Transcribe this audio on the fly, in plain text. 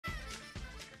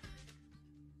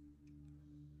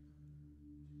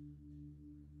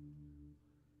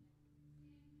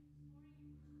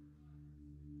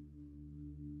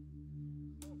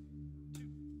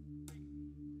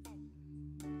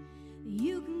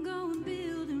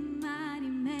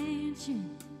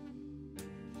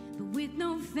with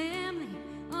no family,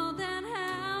 all that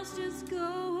house just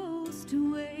goes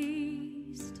to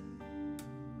waste.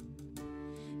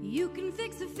 You can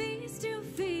fix a feast to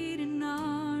feed an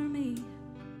army,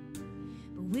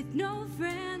 but with no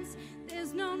friends,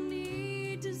 there's no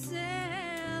need to celebrate.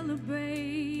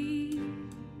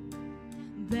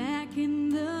 Back in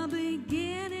the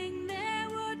beginning, there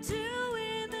were two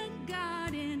in the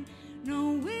garden.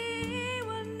 No, we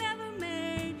were never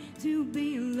made to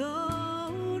be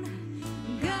alone.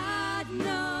 God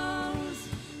knows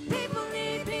people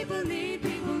need people need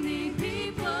people need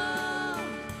people.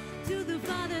 To the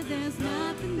Father, there's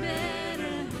nothing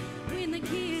better when the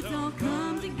kids all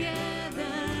come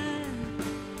together.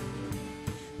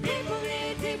 People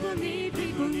need people need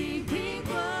people need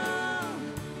people.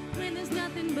 When there's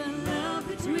nothing but love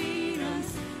between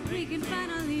us, we can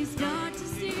finally start to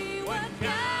see what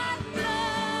God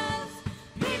loves.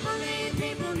 People need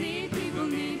people need people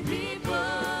need people.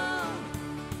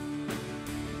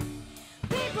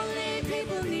 People need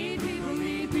people need people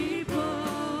need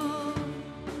people.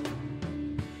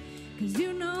 'Cause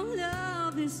you know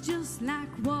love is just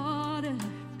like water.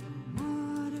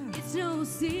 It's no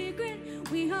secret,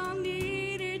 we all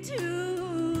need it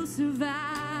to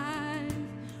survive.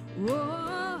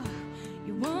 Oh,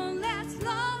 you won't last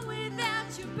long without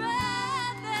your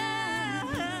brother.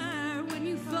 When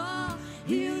you fall,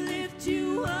 he'll lift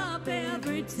you up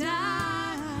every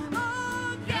time.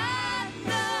 Oh, God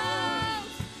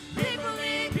knows people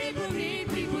need people need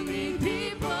people need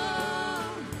people.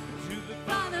 To the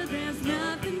Father, there's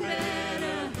nothing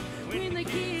better when the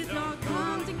kids all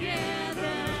come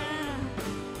together.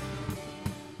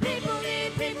 People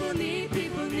need people need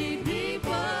people need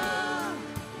people.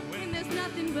 When there's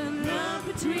nothing but love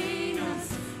between us,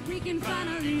 we can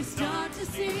finally start to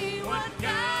see what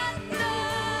God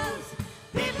loves.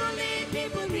 People need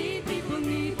people need people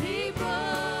need people.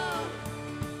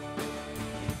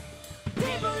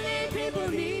 People need people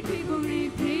need people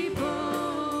need people.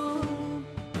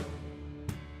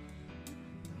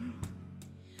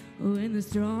 When the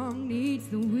strong needs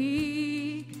the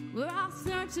weak, we're all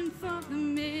searching for the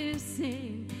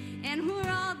missing, and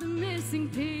we're all the missing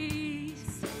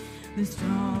piece. The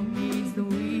strong needs the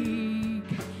weak,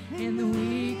 and the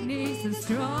weak needs the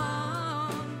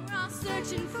strong. We're all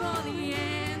searching for the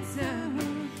answer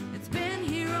that's been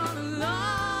here all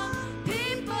along.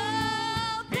 People,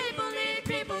 people need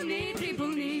people need people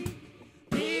need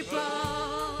people.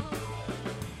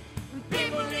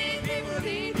 People need people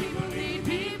need people need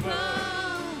people.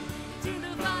 To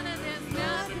the Father, there's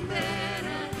nothing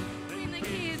better when the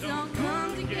kids all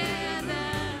come together.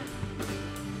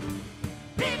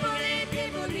 People need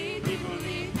people need people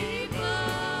need people.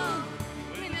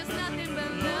 When there's nothing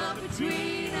but love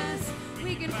between us,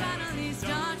 we can finally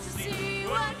start to see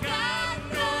what God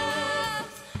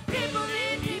loves. People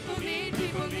need people need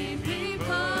people need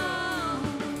people.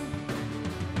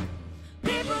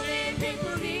 People need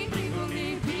people need people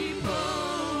need people.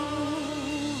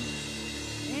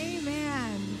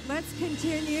 Amen. Let's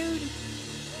continue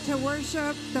to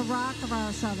worship the rock of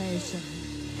our salvation.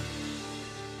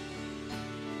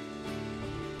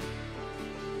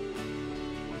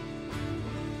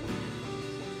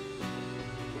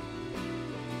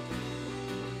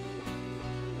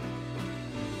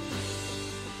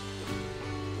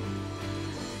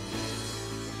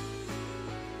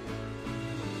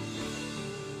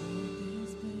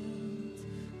 Is built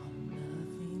on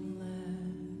nothing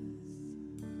less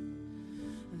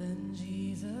than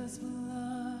Jesus'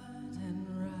 blood and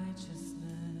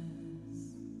righteousness.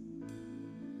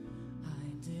 I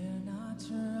dare not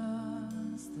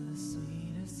trust the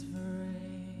sweetest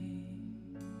frame,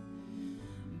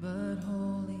 but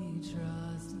wholly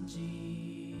trust in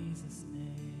Jesus'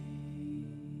 name.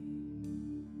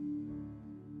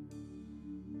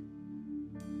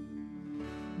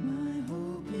 My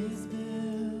hope is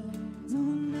built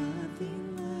on nothing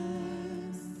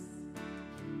less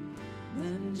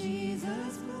than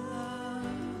Jesus'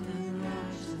 blood and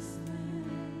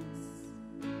righteousness.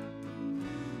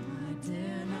 I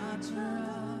dare not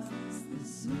trust the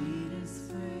sweetest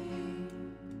frame,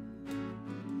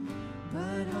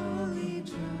 but wholly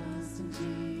trust in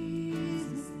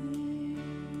Jesus' name.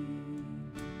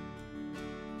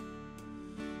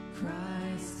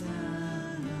 Christ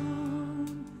alone,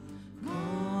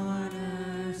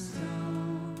 cornerstone,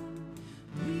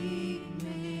 weak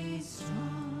made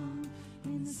strong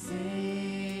in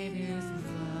Savior.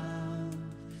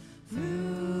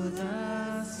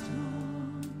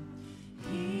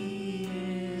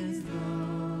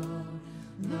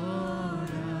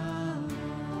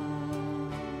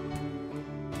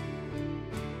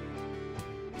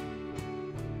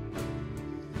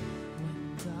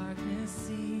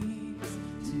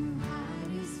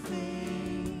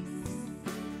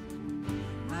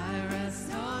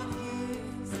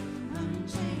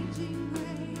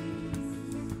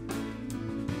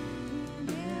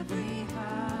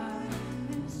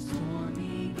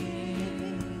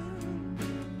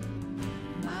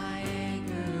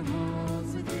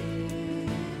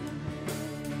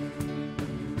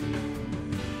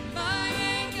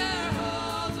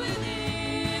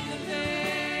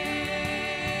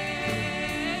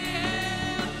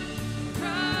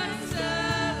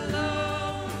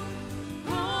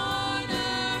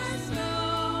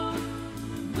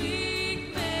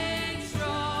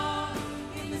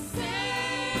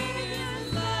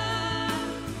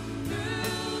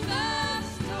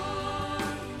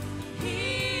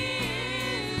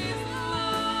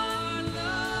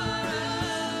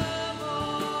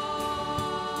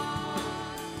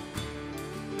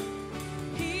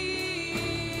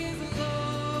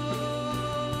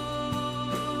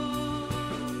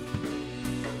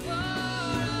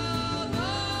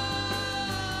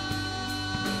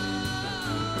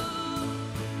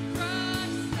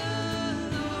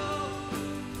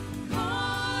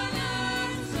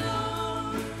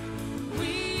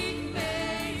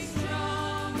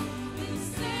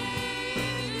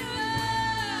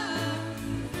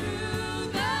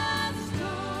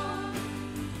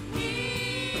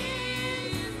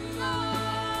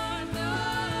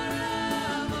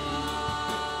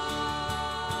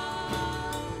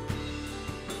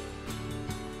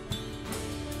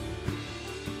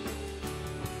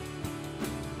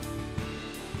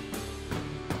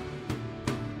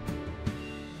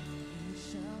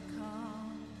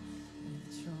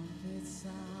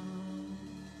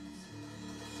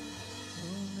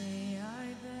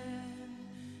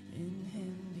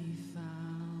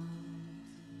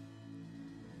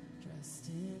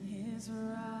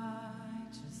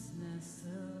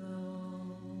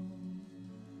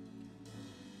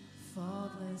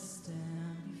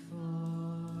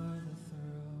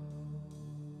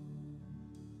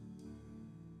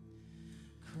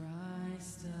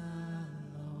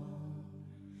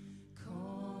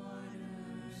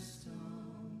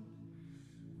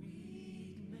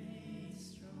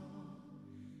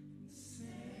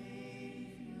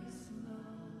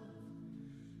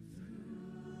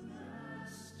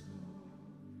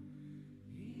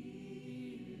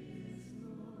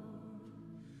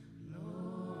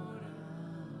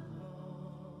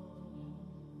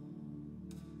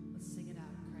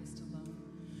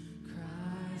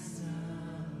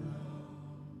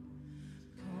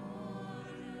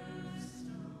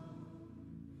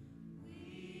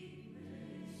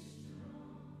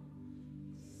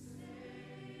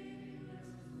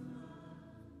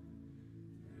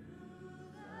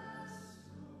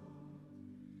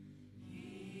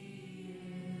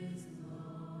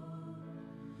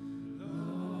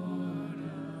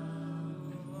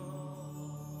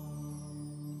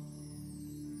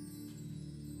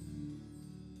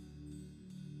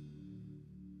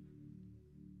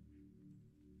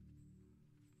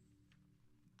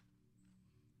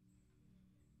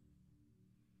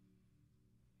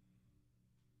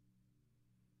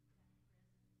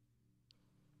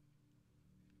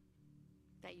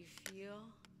 that you feel.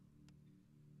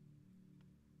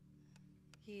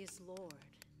 He is Lord.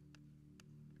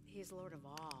 He is Lord of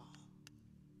all.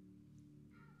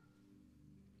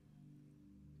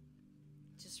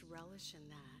 Just relish in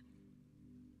that.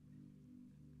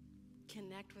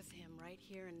 Connect with him right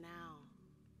here and now.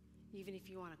 Even if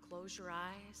you want to close your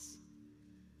eyes,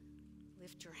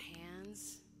 lift your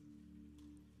hands.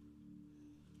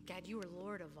 God, you are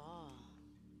Lord of all.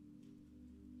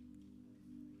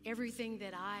 Everything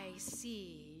that I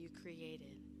see, you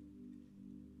created.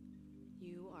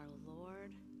 You are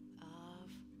Lord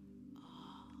of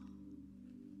all.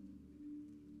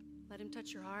 Let him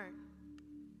touch your heart.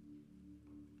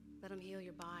 Let him heal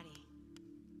your body.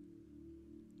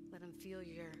 Let him feel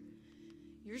your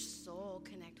soul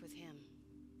connect with him.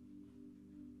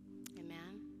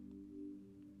 Amen.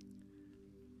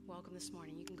 Welcome this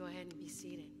morning. You can go ahead and be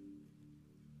seated.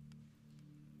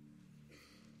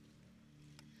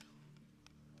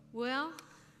 Well,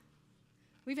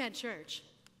 we've had church.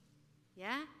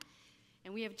 Yeah?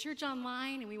 And we have church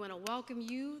online, and we want to welcome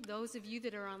you, those of you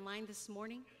that are online this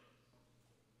morning.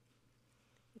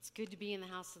 It's good to be in the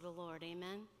house of the Lord.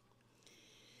 Amen.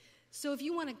 So if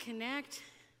you want to connect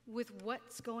with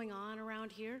what's going on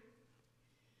around here,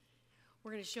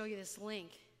 we're going to show you this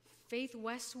link,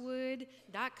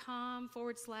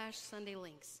 faithwestwood.com/Sunday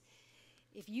links.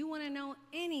 If you want to know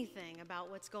anything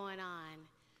about what's going on,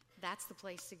 that's the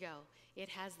place to go. It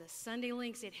has the Sunday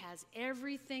links. It has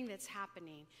everything that's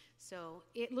happening. So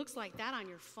it looks like that on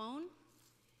your phone.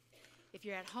 If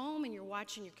you're at home and you're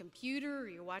watching your computer, or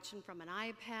you're watching from an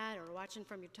iPad, or watching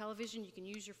from your television, you can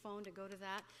use your phone to go to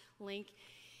that link.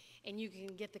 And you can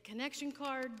get the connection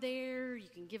card there. You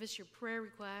can give us your prayer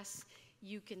requests.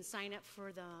 You can sign up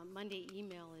for the Monday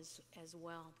email as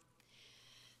well.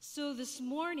 So this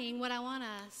morning, what I want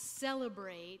to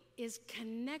celebrate is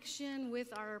connection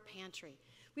with our pantry.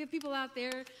 We have people out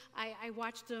there. I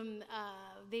watched them.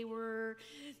 They were,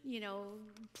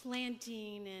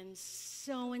 planting and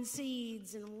sowing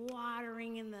seeds and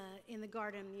watering in the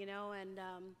garden, and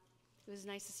it was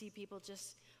nice to see people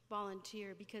just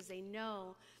volunteer because they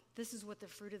know this is what the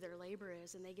fruit of their labor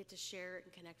is, and they get to share it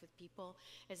and connect with people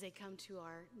as they come to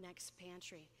our next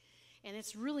pantry. And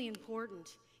it's really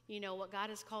important. What God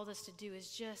has called us to do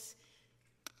is just,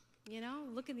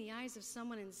 look in the eyes of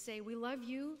someone and say, we love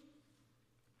you.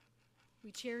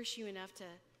 We cherish you enough to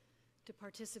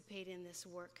participate in this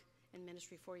work and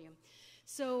ministry for you.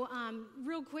 So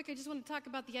real quick, I just want to talk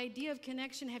about the idea of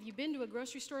connection. Have you been to a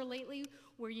grocery store lately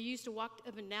where you used to walk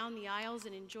up and down the aisles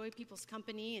and enjoy people's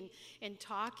company and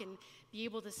talk and be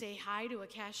able to say hi to a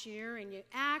cashier, and you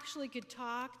actually could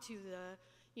talk to the,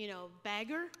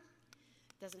 bagger?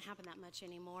 Doesn't happen that much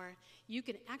anymore. You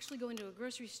can actually go into a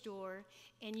grocery store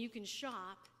and you can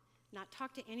shop, not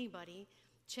talk to anybody,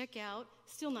 check out,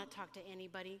 still not talk to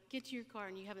anybody, get to your car,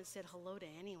 and you haven't said hello to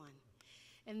anyone.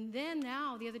 And then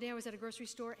now, the other day I was at a grocery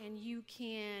store, and you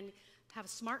can have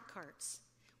smart carts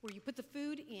where you put the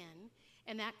food in,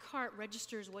 and that cart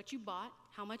registers what you bought,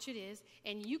 how much it is,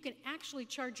 and you can actually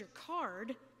charge your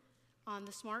card on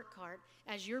the smart cart.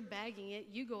 As you're bagging it,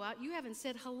 you go out, you haven't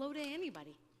said hello to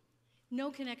anybody. No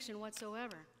connection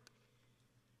whatsoever.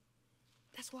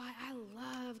 That's why I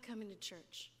love coming to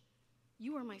church.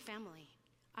 You are my family.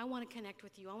 I want to connect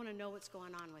with you. I want to know what's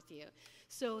going on with you.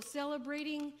 So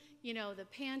celebrating, the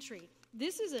pantry.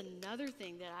 This is another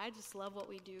thing that I just love what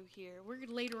we do here.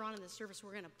 Later on in the service,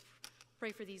 we're going to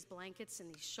pray for these blankets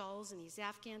and these shawls and these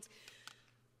Afghans.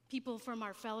 People from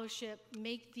our fellowship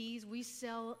make these. We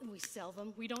sell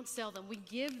them. We don't sell them. We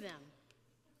give them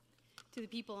to the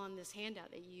people on this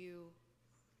handout that you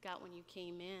got when you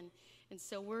came in. And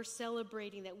so we're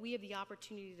celebrating that we have the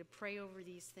opportunity to pray over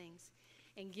these things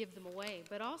and give them away.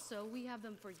 But also, we have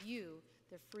them for you.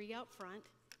 They're free out front.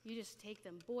 You just take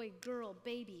them, boy, girl,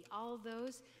 baby, all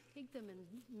those. Take them and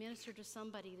minister to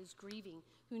somebody who's grieving,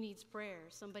 who needs prayer,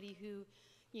 somebody who,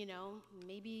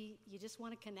 maybe you just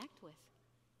want to connect with.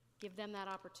 Give them that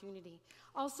opportunity.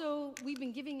 Also, we've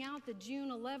been giving out the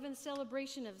June 11th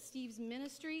celebration of Steve's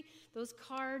ministry. Those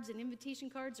cards and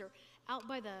invitation cards are out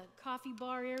by the coffee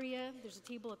bar area. There's a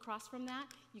table across from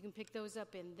that. You can pick those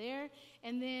up in there.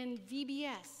 And then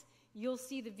VBS. You'll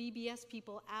see the VBS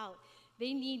people out.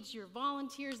 They need your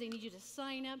volunteers. They need you to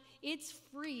sign up. It's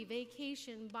free.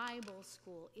 Vacation Bible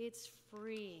School. It's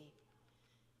free.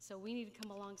 So we need to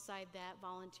come alongside that,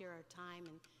 volunteer our time,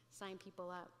 and sign people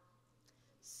up.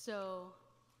 So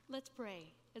let's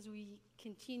pray as we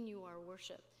continue our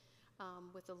worship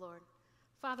with the Lord.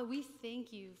 Father, we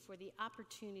thank you for the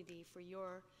opportunity for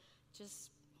your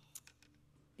just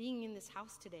being in this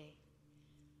house today.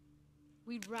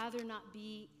 We'd rather not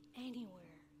be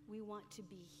anywhere. We want want to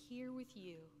be here with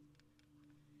you.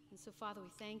 And so, Father, we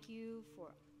thank you for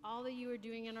all that you are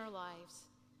doing in our lives.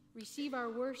 Receive our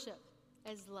worship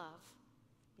as love.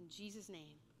 In Jesus'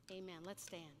 name, amen. Let's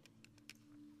stand.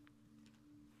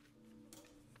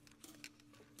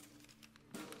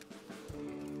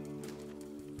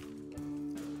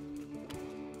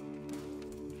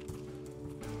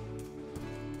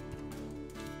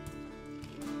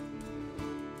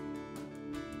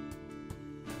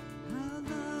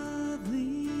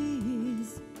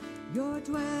 Your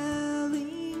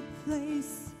dwelling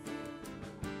place,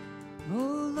 O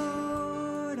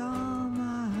Lord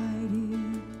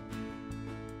Almighty,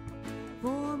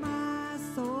 for my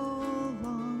soul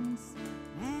longs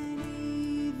and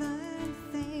even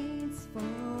faints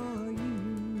for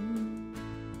you.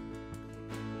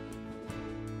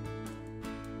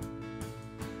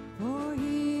 For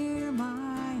here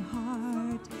my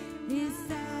heart is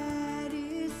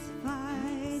satisfied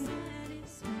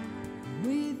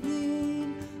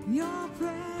within your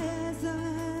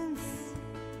presence.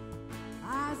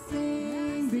 I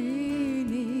sing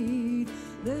beneath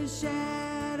the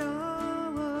shadow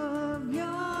of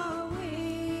your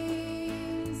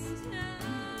wings.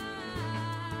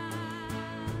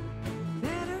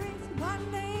 Better is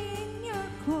one day in your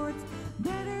courts,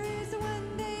 better is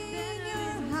one day in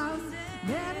your house,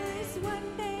 better is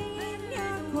one day in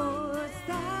your courts,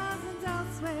 thousands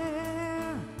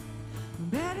elsewhere.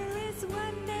 Better is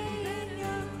one day in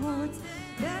your courts,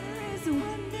 better is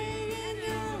one day in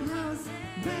your house,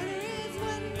 better is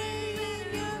one day in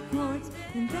your courts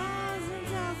than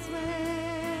thousands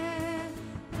elsewhere.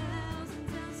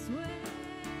 Thousands elsewhere.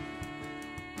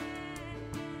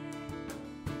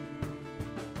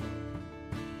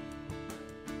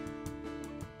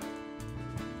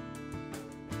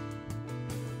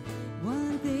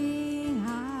 One thing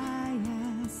I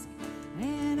ask,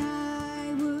 and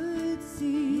I would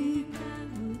seek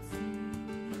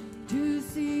to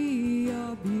see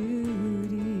your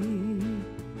beauty,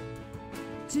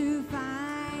 to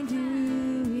find you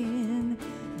in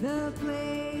the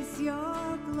place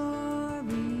your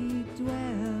glory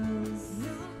dwells.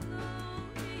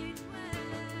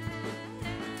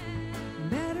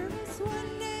 Better is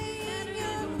one day in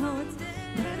your courts,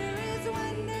 better is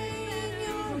one day in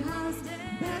your house,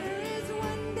 better is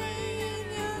one day in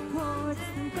your courts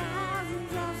than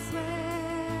thousands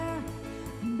elsewhere.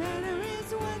 Better is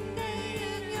one day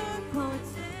in your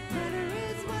courts, better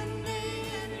is one day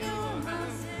in your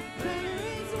house, better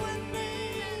is one day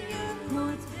in your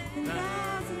courts than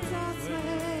thousands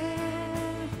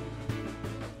elsewhere.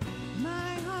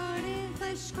 My heart and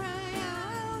flesh cry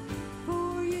out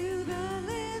for you, the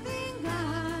living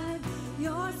God.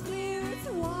 Your spirit's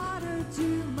water to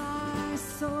my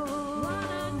soul.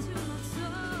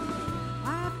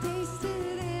 I've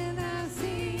tasted and I've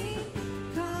seen.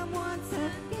 Come once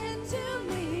again to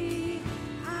me.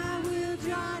 I will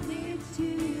draw near to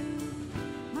you.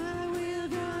 I will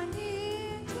draw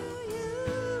near to you.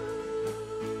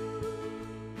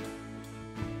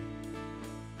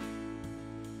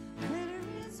 Better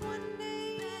is one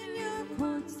day in your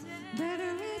courts,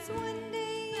 better is one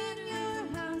day in your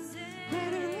house,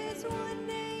 better is one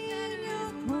day in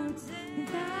your courts than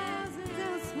thousands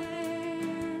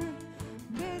elsewhere.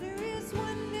 Better is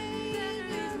one day in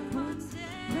your courts,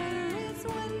 better is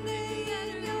one day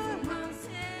in your house,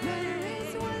 better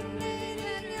is one day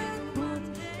in your courts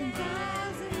than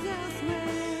thousands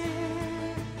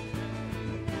elsewhere.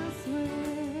 Elsewhere.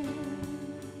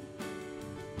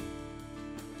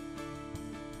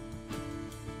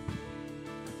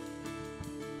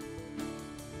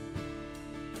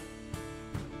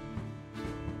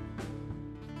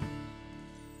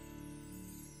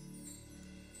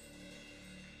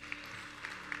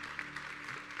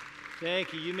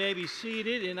 Thank you. You may be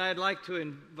seated, and I'd like to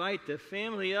invite the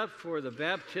family up for the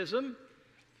baptism.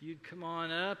 If you'd come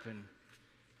on up, and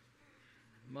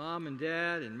Mom and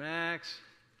Dad and Max.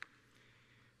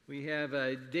 We have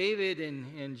David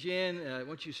and Jen. Why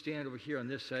don't you stand over here on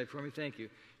this side for me? Thank you.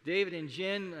 David and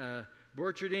Jen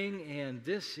Borcherding, and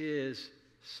this is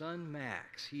son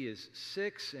Max. He is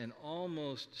 6 and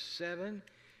almost 7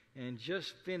 and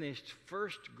just finished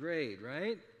first grade,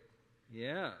 right?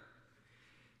 Yeah.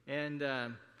 And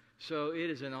so it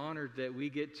is an honor that we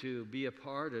get to be a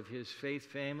part of his faith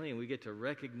family, and we get to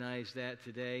recognize that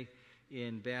today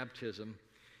in baptism.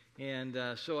 And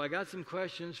so I got some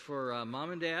questions for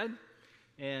Mom and Dad,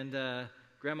 and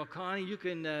Grandma Connie, you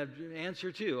can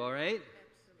answer too, all right?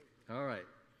 Absolutely. All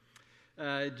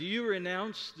right. Do you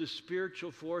renounce the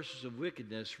spiritual forces of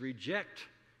wickedness, reject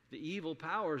the evil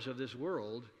powers of this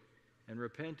world, and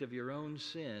repent of your own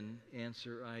sin?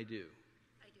 Answer, I do.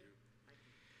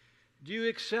 Do you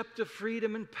accept the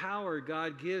freedom and power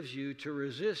God gives you to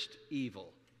resist evil,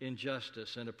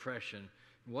 injustice, and oppression,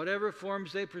 in whatever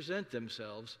forms they present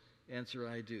themselves? Answer,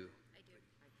 I do.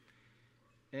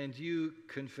 And you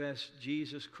confess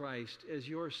Jesus Christ as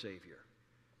your Savior.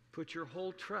 Put your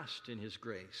whole trust in His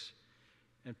grace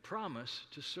and promise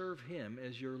to serve Him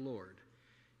as your Lord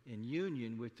in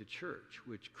union with the church,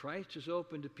 which Christ has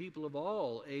opened to people of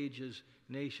all ages,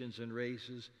 nations, and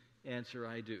races. Answer,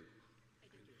 I do.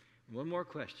 One more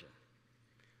question.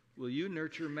 Will you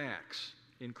nurture Max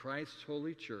in Christ's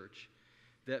holy church,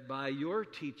 that by your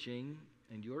teaching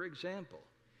and your example,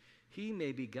 he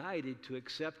may be guided to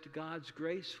accept God's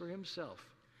grace for himself,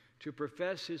 to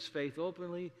profess his faith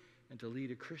openly, and to lead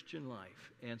a Christian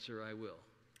life? Answer, I will.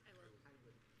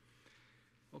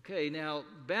 Okay, now,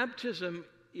 baptism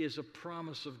is a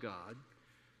promise of God.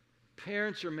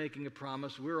 Parents are making a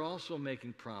promise. We're also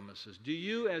making promises. Do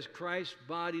you, as Christ's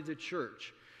body, the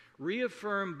church,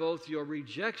 reaffirm both your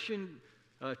rejection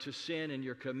to sin and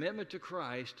your commitment to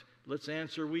Christ? Let's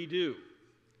answer, we do.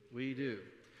 We do.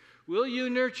 Will you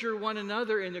nurture one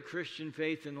another in the Christian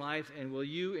faith and life, and will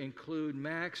you include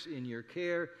Max in your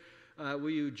care? Will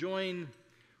you join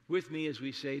with me as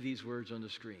we say these words on the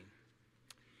screen?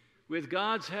 With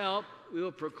God's help, we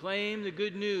will proclaim the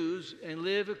good news and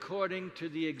live according to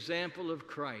the example of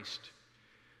Christ.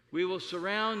 We will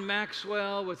surround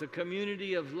Maxwell with a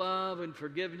community of love and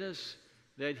forgiveness,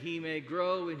 that he may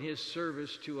grow in his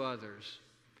service to others.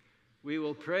 We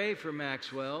will pray for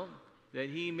Maxwell, that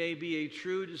he may be a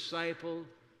true disciple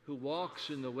who walks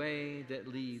in the way that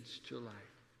leads to life.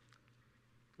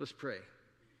 Let's pray.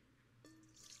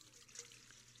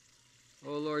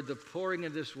 Oh Lord, the pouring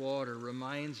of this water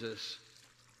reminds us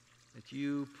that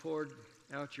you poured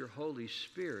out your Holy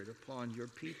Spirit upon your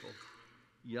people,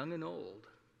 young and old.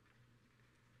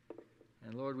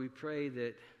 And Lord, we pray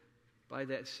that by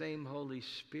that same Holy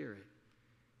Spirit,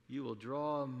 you will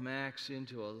draw Max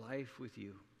into a life with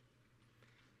you,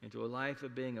 into a life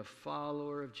of being a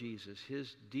follower of Jesus,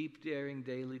 his deep, daring,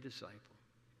 daily disciple.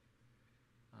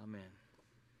 Amen.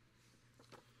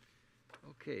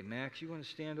 Okay, Max, you want to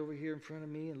stand over here in front of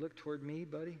me and look toward me,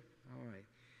 buddy? All right.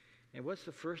 And what's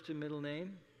the first and middle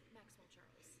name? Maxwell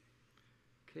Charles.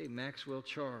 Okay, Maxwell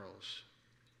Charles.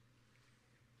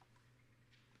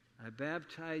 I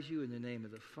baptize you in the name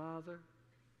of the Father,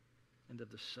 and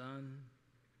of the Son,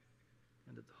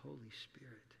 and of the Holy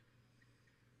Spirit.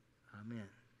 Amen.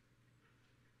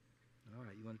 All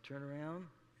right, you want to turn around?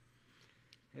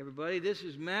 Everybody, this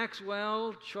is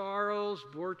Maxwell Charles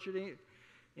Borcherding,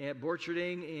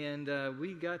 and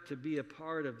we got to be a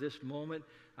part of this moment.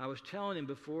 I was telling him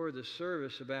before the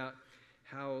service about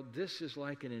how this is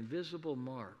like an invisible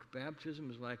mark. Baptism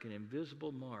is like an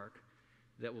invisible mark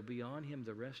that will be on him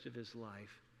the rest of his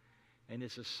life. And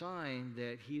it's a sign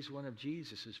that he's one of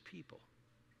Jesus' people.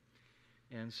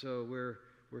 And so we're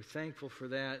thankful for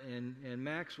that. And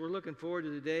Max, we're looking forward to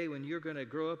the day when you're going to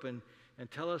grow up and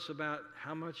tell us about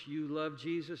how much you love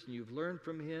Jesus and you've learned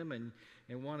from him and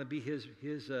want to be his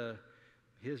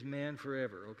man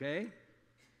forever, okay?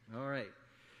 All right.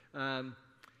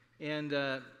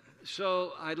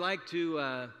 So I'd like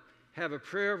to have a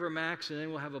prayer over Max, and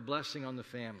then we'll have a blessing on the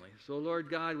family. So, Lord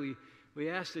God, we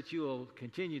ask that you will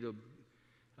continue to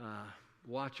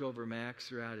watch over Max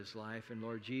throughout his life. And,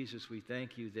 Lord Jesus, we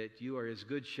thank you that you are his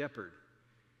good shepherd,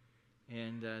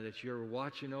 and that you're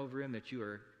watching over him, that you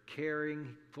are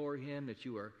caring for him, that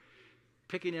you are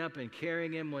picking up and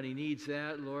carrying him when he needs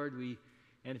that, Lord.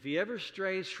 And if he ever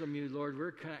strays from you, Lord,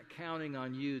 we're counting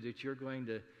on you that you're going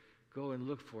to go and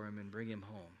look for him and bring him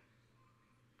home.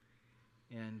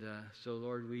 And so,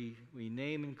 Lord, we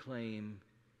name and claim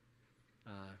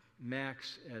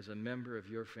Max as a member of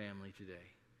your family today.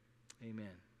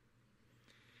 Amen.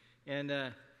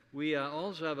 And we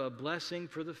also have a blessing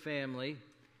for the family.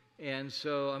 And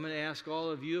so I'm going to ask all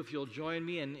of you if you'll join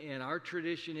me. And our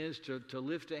tradition is to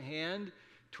lift a hand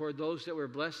toward those that we're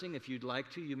blessing. If you'd like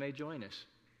to, you may join us.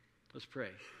 Let's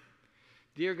pray.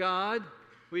 Dear God,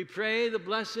 we pray the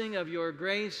blessing of your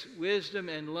grace, wisdom,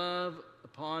 and love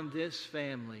upon this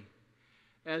family.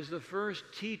 As the first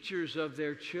teachers of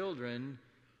their children,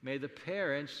 may the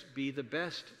parents be the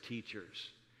best teachers,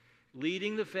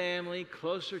 leading the family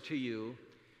closer to you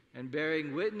and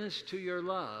bearing witness to your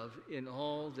love in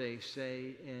all they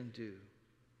say and do.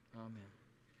 Amen.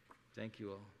 Thank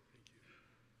you all.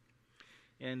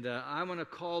 And I want to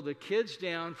call the kids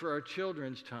down for our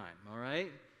children's time, all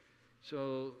right?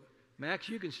 So, Max,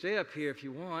 you can stay up here if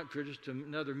you want for just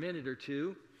another minute or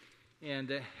two.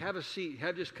 And have a seat.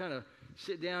 Just kind of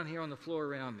sit down here on the floor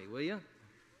around me, will you?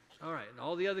 All right. And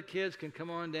all the other kids can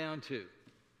come on down too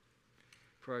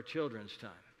for our children's time.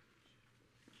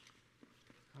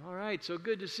 All right, so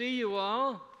good to see you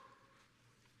all.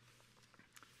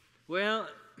 Well,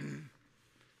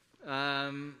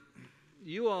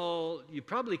 you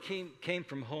probably came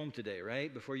from home today,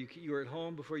 right? You were at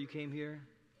home before you came here?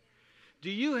 Do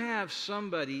you have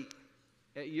somebody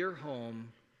at your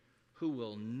home who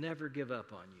will never give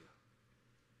up on you?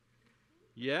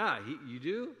 Yeah, you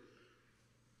do?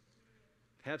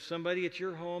 Have somebody at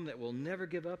your home that will never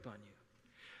give up on you.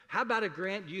 How about do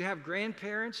you have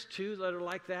grandparents too that are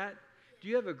like that? Do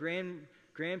you have a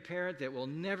grandparent that will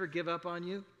never give up on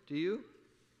you? Do you?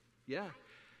 Yeah.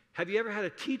 Have you ever had a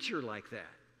teacher like that?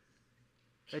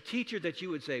 A teacher that you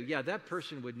would say, yeah, that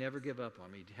person would never give up on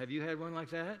me. Have you had one like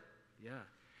that? Yeah.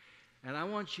 And I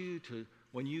want you to,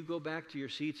 when you go back to your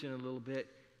seats in a little bit,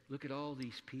 look at all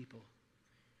these people.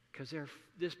 Because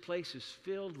this place is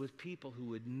filled with people who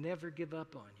would never give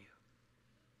up on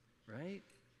you. Right?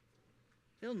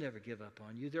 They'll never give up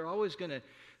on you. They're always going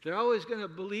to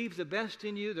believe the best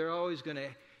in you. They're always going to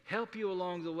help you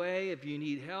along the way if you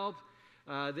need help.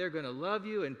 They're going to love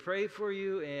you and pray for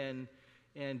you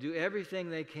and do everything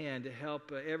they can to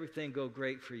help everything go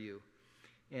great for you.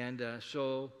 And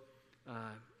so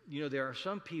there are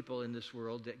some people in this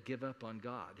world that give up on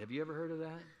God. Have you ever heard of that?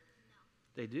 No.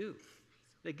 They do.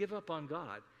 They give up on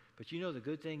God. But the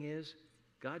good thing is,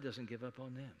 God doesn't give up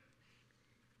on them.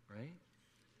 Right?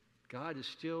 God is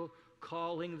still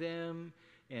calling them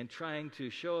and trying to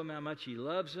show them how much He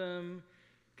loves them,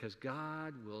 because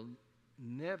God will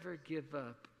never give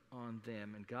up on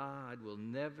them, and God will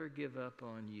never give up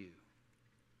on you.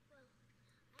 Well,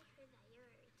 I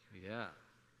heard that Yeah.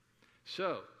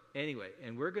 So, anyway,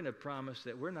 and we're going to promise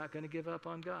that we're not going to give up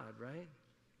on God, right?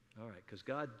 All right, because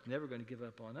God's never going to give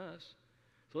up on us.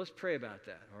 So let's pray about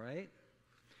that, all right?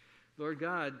 Lord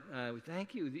God, we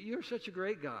thank you that you're such a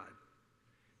great God,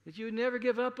 that you would never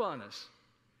give up on us.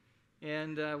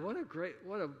 And that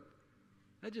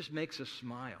just makes us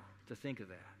smile to think of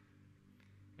that.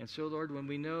 And so, Lord, when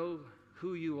we know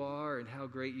who you are and how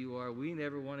great you are, we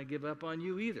never want to give up on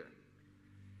you either.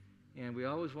 And we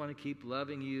always want to keep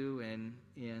loving you, and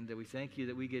we thank you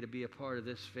that we get to be a part of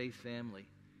this faith family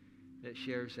that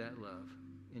shares that love.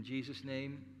 In Jesus'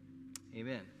 name,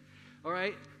 amen. All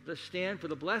right, let's stand for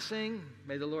the blessing.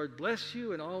 May the Lord bless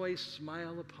you and always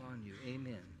smile upon you.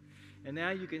 Amen. And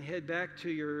now you can head back to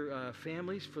your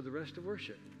families for the rest of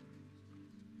worship.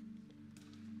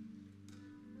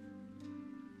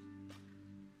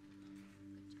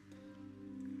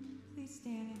 Please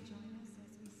stand and join us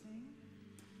as we sing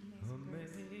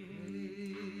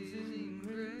Amazing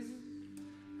grace,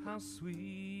 how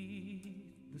sweet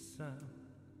the sound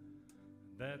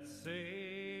that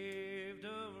saved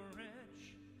a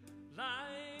wretch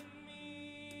like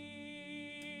me.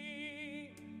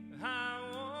 I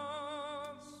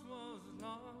once was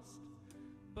lost,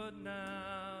 but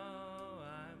now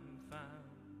I'm found.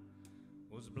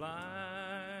 Was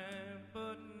blind,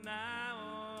 but now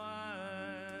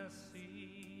I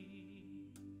see.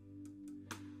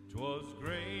 'Twas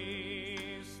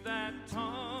grace that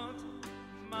taught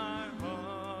my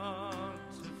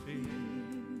heart to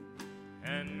fear,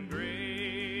 and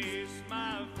grace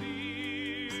my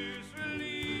fears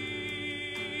relieve.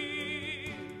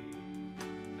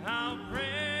 How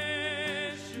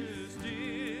precious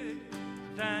did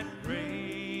that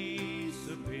grace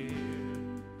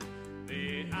appear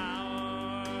the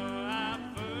hour I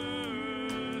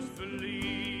first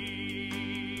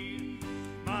believed.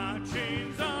 My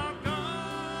chains are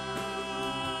gone,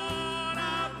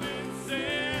 I've been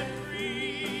set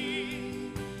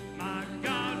free. My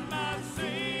God, my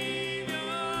Savior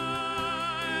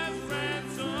has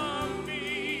ransomed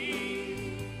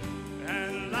me.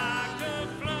 And like a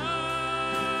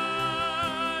flood,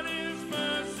 His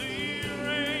mercy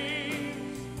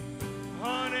reigns.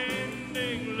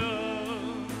 Unending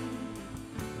love,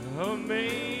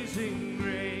 amazing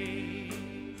grace.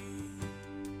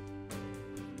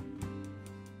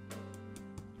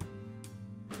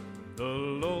 The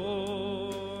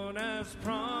Lord has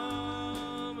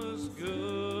promised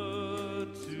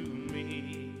good to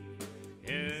me,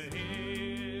 in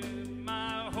Him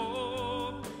my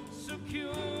hope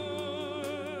secures.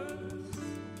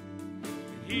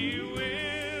 He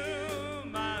will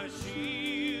my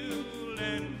shield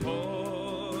and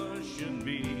portion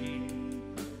be,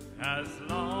 as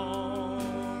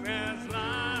long as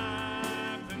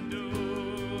life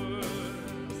endures.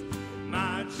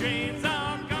 My chains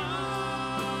are gone,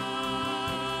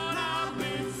 I've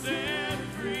been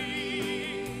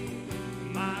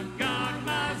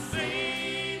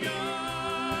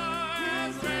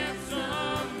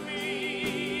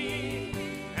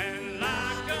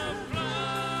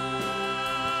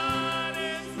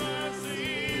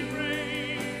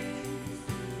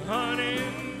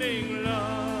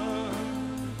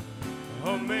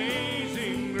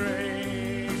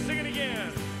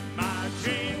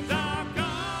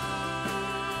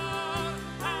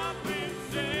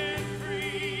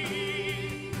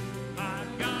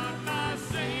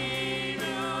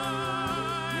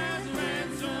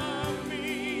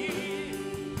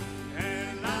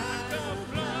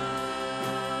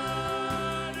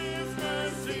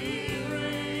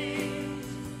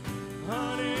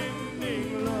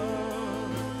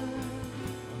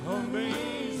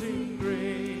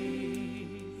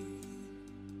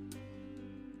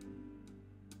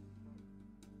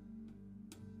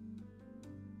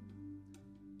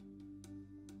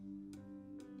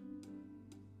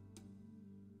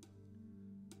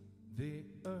The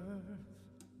earth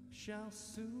shall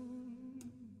soon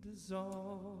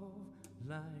dissolve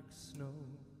like snow.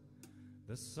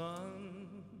 The sun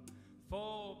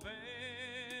forbear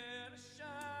to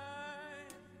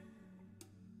shine,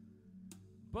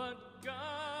 but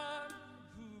God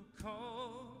who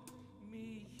called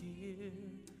me here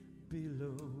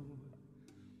below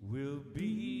will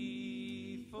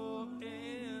be forever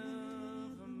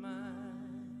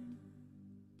mine,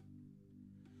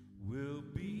 will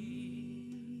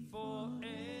be forever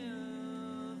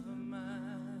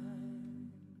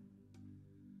mine.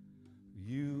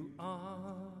 You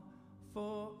are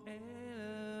forever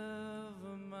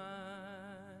mine.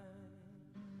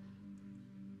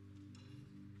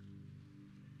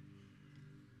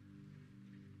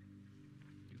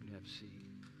 You can have a seat.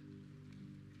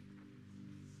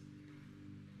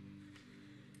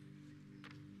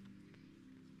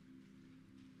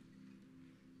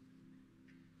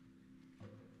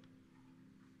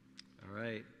 All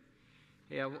right.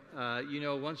 Hey,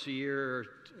 once a year, or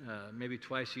maybe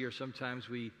twice a year, sometimes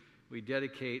we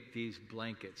dedicate these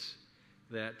blankets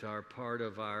that are part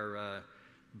of our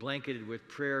Blanketed with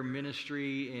Prayer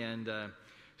ministry. And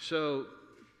so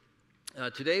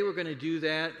today we're going to do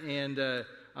that. And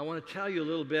I want to tell you a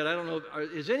little bit. I don't know,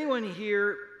 is anyone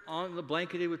here on the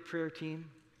Blanketed with Prayer team?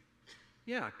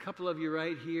 Yeah, a couple of you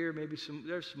right here. Maybe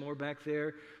there's some more back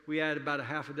there. We had about a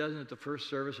half a dozen at the first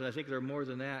service, and I think there are more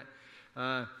than that.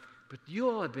 But you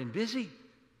all have been busy,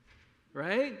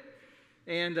 right?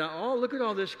 And look at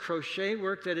all this crochet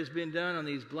work that has been done on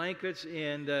these blankets.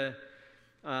 And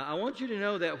I want you to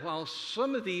know that while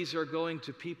some of these are going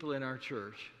to people in our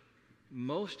church,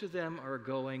 most of them are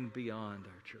going beyond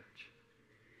our church.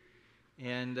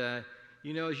 And,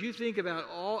 as you think about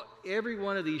every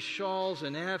one of these shawls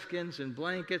and napkins and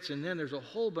blankets, and then there's a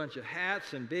whole bunch of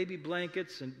hats and baby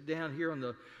blankets and down here on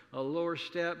the lower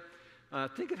step,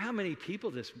 think of how many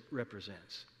people this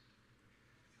represents.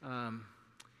 I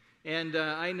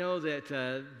know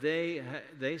that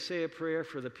they say a prayer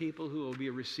for the people who will be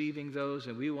receiving those,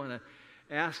 and we want to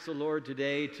ask the Lord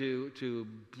today to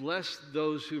bless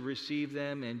those who receive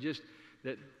them, and just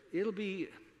that it'll be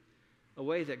a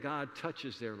way that God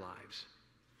touches their lives.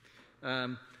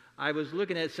 I was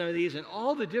looking at some of these, and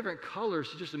all the different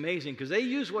colors are just amazing because they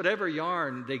use whatever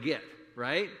yarn they get,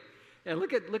 right? And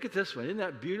look at this one. Isn't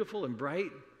that beautiful and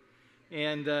bright?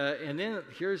 And then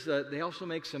they also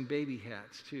make some baby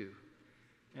hats too.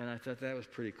 And I thought that was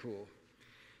pretty cool.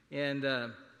 And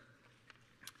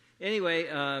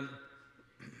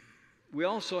we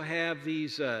also have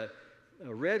these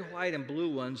red, white, and blue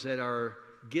ones that are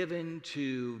given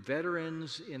to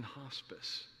veterans in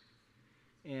hospice.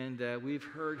 And we've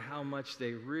heard how much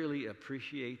they really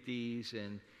appreciate these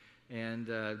and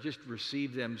just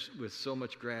receive them with so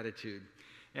much gratitude.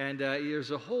 And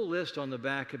there's a whole list on the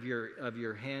back of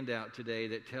your handout today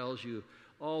that tells you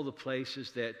all the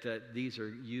places that these are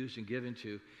used and given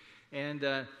to. And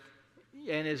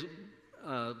as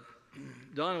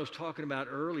Donna was talking about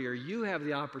earlier, you have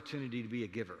the opportunity to be a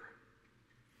giver.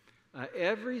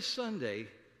 Every Sunday,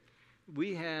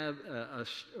 we have a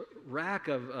rack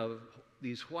of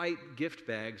these white gift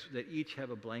bags that each have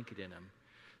a blanket in them.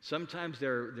 Sometimes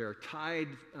they're tied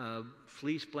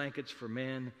fleece blankets for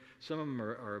men. Some of them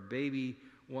are baby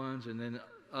ones, and then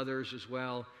others as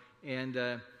well.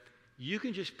 And you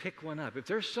can just pick one up. If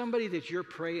there's somebody that you're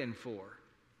praying for,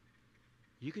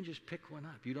 you can just pick one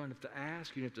up. You don't have to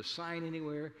ask. You don't have to sign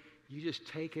anywhere. You just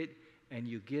take it and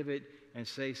you give it and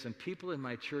say, some people in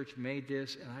my church made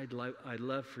this, and I'd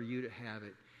love for you to have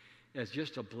it as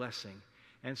just a blessing.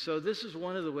 And so this is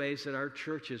one of the ways that our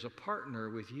church is a partner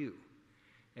with you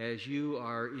as you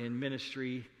are in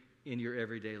ministry in your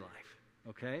everyday life,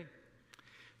 okay?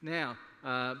 Now,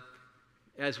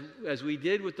 as we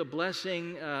did with the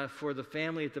blessing for the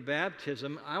family at the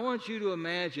baptism, I want you to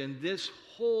imagine this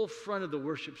whole front of the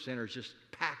worship center is just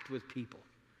packed with people.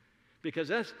 Because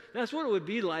that's what it would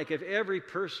be like if every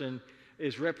person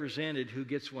is represented who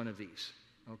gets one of these,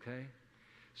 okay?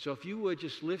 So if you would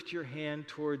just lift your hand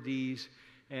toward these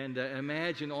and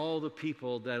imagine all the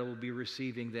people that will be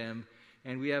receiving them.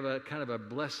 And we have a kind of a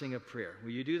blessing of prayer. Will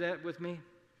you do that with me?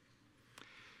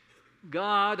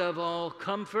 God of all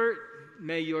comfort,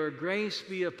 may your grace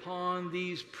be upon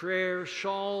these prayer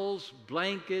shawls,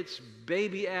 blankets,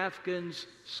 baby afghans,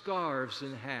 scarves,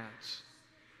 and hats,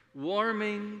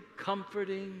 warming,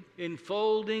 comforting,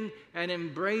 enfolding, and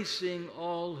embracing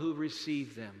all who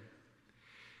receive them.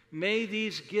 May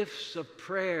these gifts of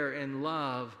prayer and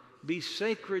love be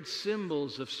sacred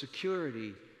symbols of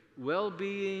security,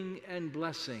 well-being, and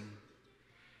blessing.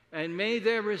 And may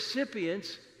their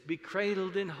recipients be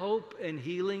cradled in hope and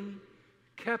healing,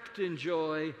 kept in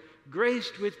joy,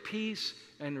 graced with peace,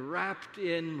 and wrapped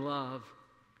in love.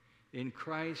 In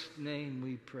Christ's name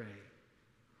we pray.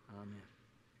 Amen.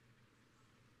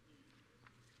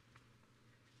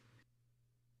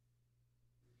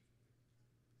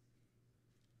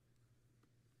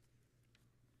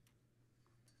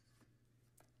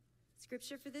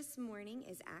 Scripture for this morning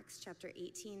is Acts chapter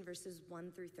 18, verses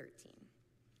 1 through 13.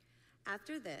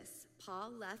 After this,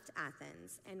 Paul left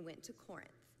Athens and went to Corinth.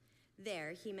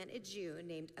 There he met a Jew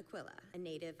named Aquila, a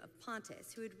native of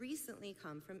Pontus, who had recently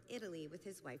come from Italy with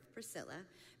his wife Priscilla,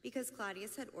 because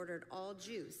Claudius had ordered all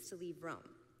Jews to leave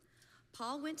Rome.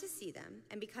 Paul went to see them,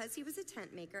 and because he was a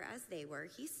tent maker as they were,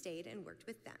 he stayed and worked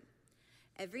with them.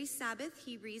 Every Sabbath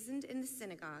he reasoned in the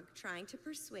synagogue, trying to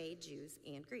persuade Jews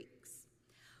and Greeks.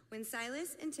 When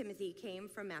Silas and Timothy came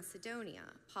from Macedonia,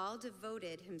 Paul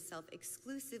devoted himself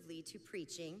exclusively to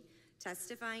preaching,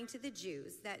 testifying to the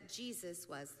Jews that Jesus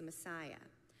was the Messiah.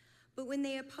 But when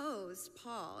they opposed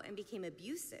Paul and became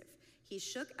abusive, he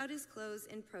shook out his clothes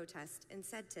in protest and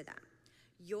said to them,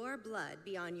 "Your blood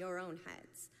be on your own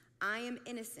heads. I am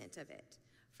innocent of it.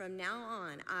 From now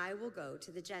on, I will go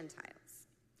to the Gentiles."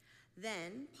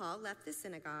 Then Paul left the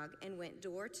synagogue and went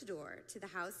door to door to the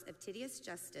house of Titius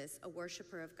Justus, a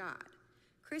worshiper of God.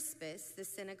 Crispus, the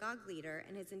synagogue leader,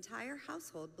 and his entire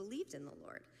household believed in the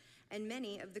Lord, and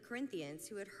many of the Corinthians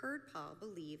who had heard Paul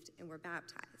believed and were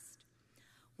baptized.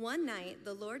 One night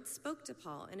the Lord spoke to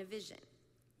Paul in a vision.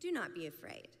 "Do not be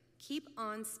afraid. Keep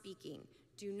on speaking.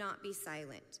 Do not be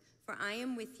silent, for I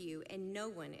am with you, and no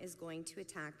one is going to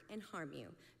attack and harm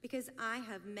you, because I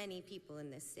have many people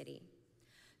in this city."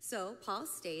 So Paul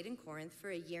stayed in Corinth for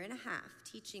a year and a half,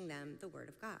 teaching them the word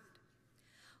of God.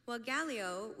 While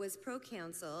Gallio was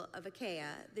proconsul of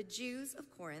Achaia, the Jews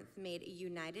of Corinth made a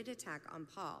united attack on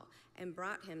Paul and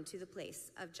brought him to the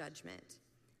place of judgment.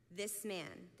 "This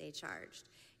man," they charged,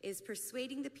 "is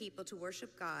persuading the people to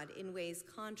worship God in ways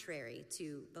contrary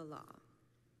to the law."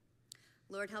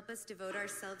 Lord, help us devote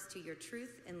ourselves to your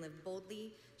truth and live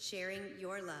boldly, sharing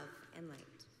your love and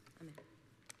light. Amen.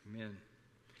 Amen.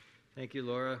 Thank you,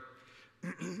 Laura.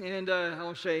 And I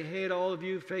want to say hey to all of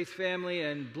you, Faith family,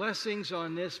 and blessings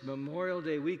on this Memorial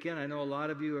Day weekend. I know a lot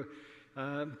of you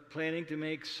are planning to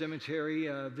make cemetery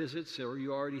visits, or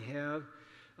you already have.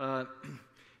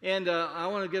 And I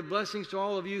want to give blessings to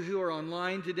all of you who are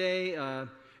online today.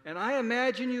 And I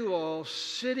imagine you all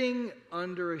sitting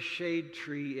under a shade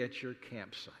tree at your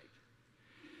campsite,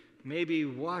 maybe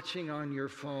watching on your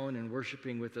phone and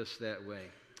worshiping with us that way.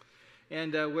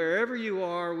 And wherever you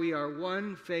are, we are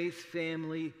one faith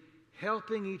family,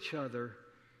 helping each other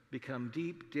become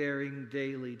deep, daring,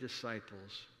 daily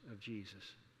disciples of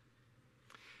Jesus.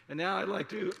 And now I'd like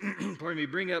to,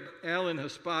 bring up Alan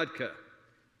Hospodka.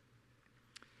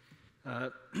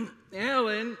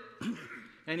 Alan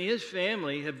and his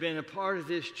family have been a part of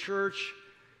this church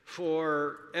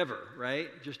forever,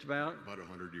 right? Just about? About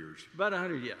 100 years. About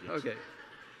 100, yeah. Yes. Okay.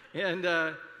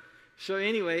 And so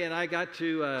anyway, and I got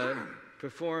to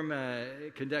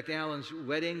conduct Alan's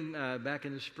wedding back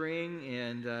in the spring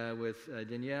and with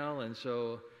Danielle. And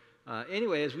so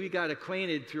anyway, as we got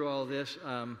acquainted through all this,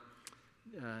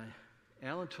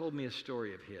 Alan told me a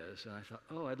story of his. And I thought,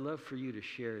 I'd love for you to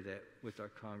share that with our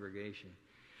congregation.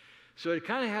 So it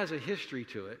kind of has a history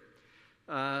to it.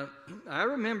 I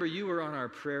remember you were on our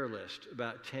prayer list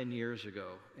about 10 years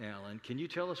ago, Alan. Can you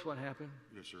tell us what happened?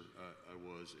 Yes, sir. I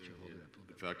was.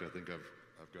 In fact, I think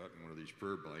I've gotten one of these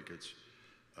prayer blankets.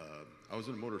 I was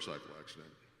in a motorcycle accident,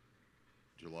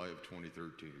 July of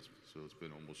 2013. So it's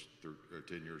been almost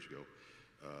 10 years ago.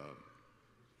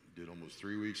 Did almost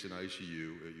 3 weeks in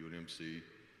ICU at UNMC.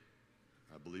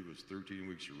 I believe it was 13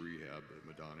 weeks of rehab at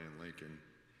Madonna and Lincoln.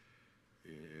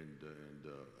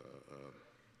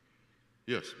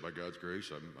 Yes, by God's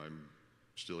grace, I'm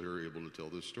still here able to tell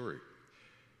this story.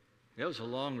 That was a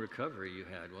long recovery you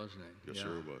had, wasn't it? Yes,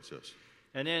 sir, it was, yes.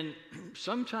 And then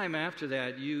sometime after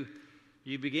that, you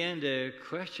began to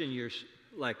question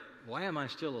why am I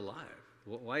still alive?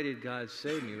 Why did God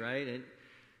save me, right?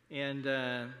 And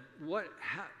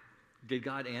how did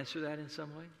God answer that in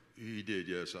some way? He did,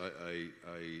 yes. I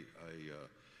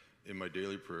in my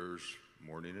daily prayers,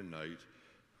 morning and night,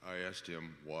 I asked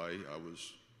him why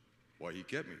he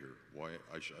kept me here, why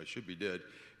I should be dead.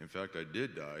 In fact, I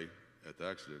did die at the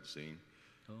accident scene,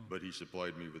 but he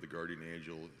supplied me with a guardian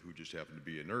angel who just happened to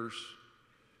be a nurse,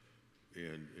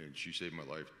 and she saved my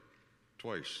life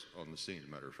twice on the scene, as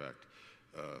a matter of fact.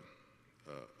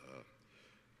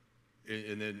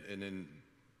 And then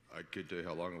I can't tell you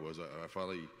how long it was.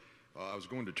 I was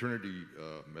going to Trinity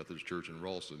Methodist Church in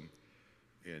Ralston,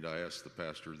 and I asked the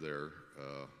pastor there,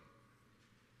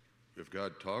 if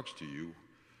God talks to you,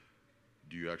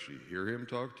 do you actually hear him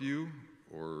talk to you,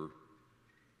 or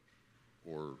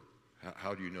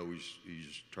how do you know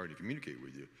he's trying to communicate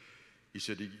with you? He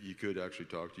said he could actually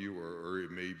talk to you, or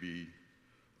it may be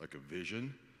like a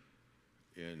vision.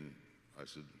 And I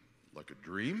said, like a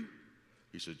dream?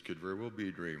 He said, could very well be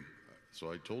a dream.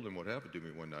 So I told him what happened to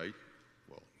me one night.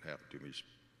 Well, happened to me is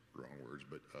wrong words,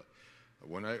 but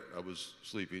one night I was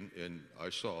sleeping and I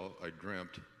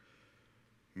dreamt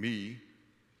me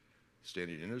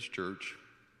standing in his church.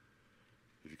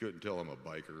 If you couldn't tell, I'm a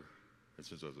biker, and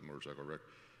since I was a motorcycle wreck,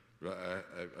 but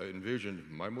I envisioned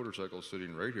my motorcycle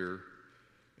sitting right here,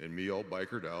 and me all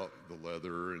bikered out, the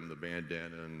leather and the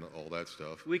bandana and all that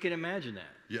stuff. We can imagine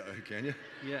that. Yeah, can you?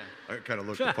 Yeah. I kind of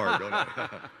look the part, don't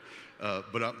I?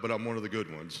 But I'm one of the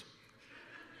good ones,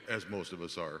 as most of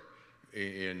us are,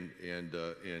 and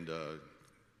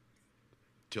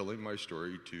telling my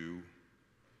story to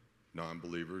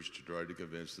non-believers to try to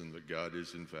convince them that God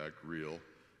is in fact real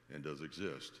and does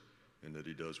exist, and that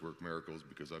he does work miracles,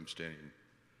 because I'm standing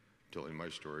telling my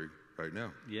story right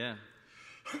now. Yeah.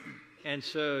 And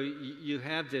so you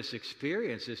have this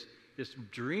experience, this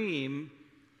dream,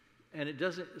 and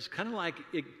it's kind of like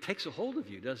it takes a hold of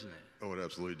you, doesn't it? Oh, it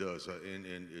absolutely does. And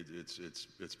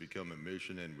it's become a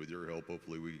mission, and with your help,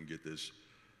 hopefully we can get this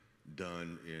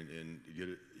done and get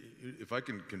it. If I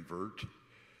can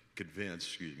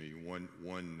convince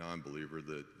one non-believer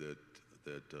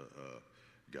that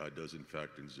God does in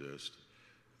fact exist,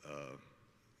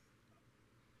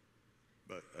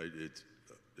 but it's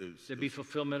to be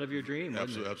fulfillment of your dream.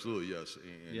 Absolutely, yes.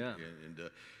 And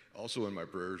also in my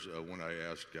prayers, when I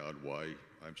asked God why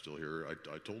I'm still here,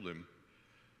 I told him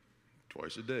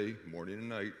twice a day, morning and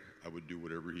night, I would do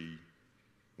whatever he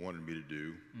wanted me to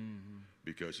do,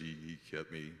 because he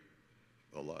kept me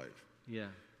alive. Yeah.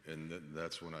 And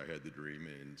that's when I had the dream,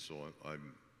 and so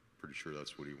I'm pretty sure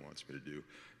that's what he wants me to do.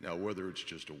 Now, whether it's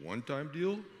just a one-time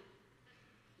deal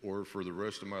or for the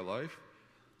rest of my life,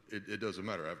 it doesn't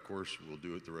matter. I, of course, will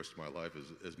do it the rest of my life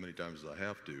as many times as I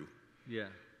have to. Yeah.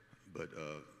 But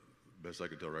best I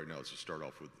can tell right now is to start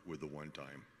off with the one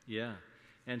time. Yeah.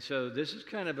 And so this is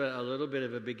kind of a little bit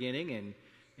of a beginning,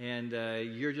 and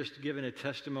you're just giving a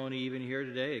testimony even here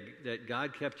today that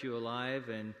God kept you alive,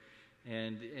 and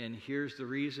here's the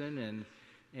reason.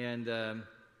 And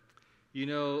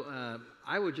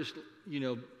I would just,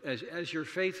 as your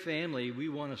faith family, we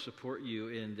want to support you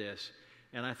in this.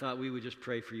 And I thought we would just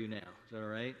pray for you now. Is that all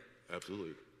right?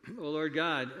 Absolutely. Well, Lord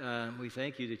God, we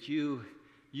thank you that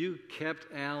you kept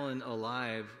Alan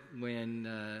alive when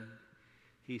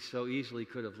he so easily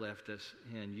could have left us,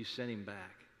 and you sent him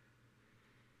back.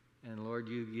 And Lord,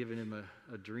 you've given him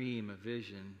a dream, a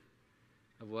vision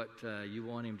of what you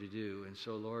want him to do. And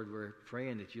so, Lord, we're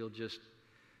praying that you'll just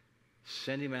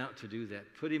send him out to do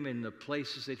that. Put him in the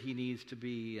places that he needs to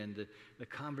be, and the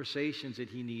conversations that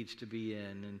he needs to be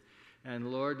in.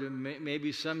 And Lord,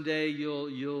 maybe someday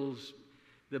there'll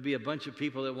be a bunch of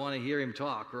people that want to hear him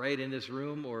talk right in this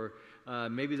room, or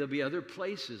maybe there'll be other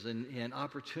places and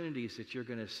opportunities that you're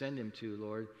going to send him to,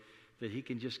 Lord, that he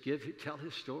can just tell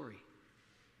his story,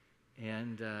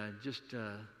 and just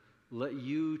let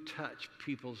you touch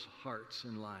people's hearts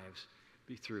and lives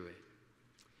through it.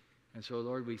 And so,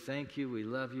 Lord, we thank you. We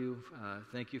love you.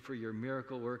 Thank you for your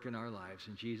miracle work in our lives.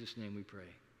 In Jesus' name we pray.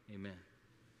 Amen.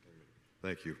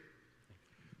 Thank you.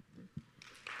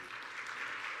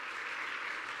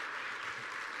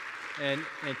 And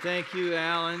thank you,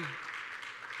 Alan.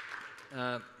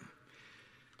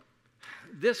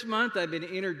 This month I've been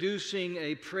introducing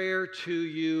a prayer to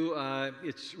you.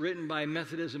 It's written by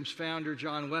Methodism's founder,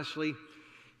 John Wesley.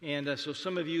 And so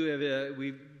some of you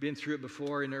we've been through it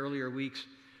before in earlier weeks.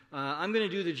 I'm going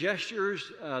to do the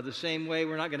gestures the same way.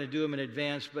 We're not going to do them in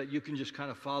advance, but you can just kind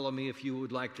of follow me if you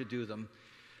would like to do them.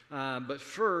 But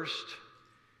first,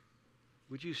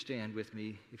 would you stand with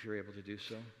me if you're able to do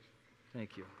so?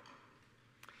 Thank you.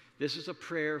 This is a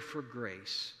prayer for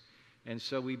grace. And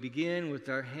so we begin with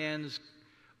our hands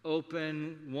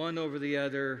open, one over the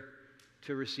other,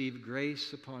 to receive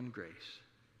grace upon grace.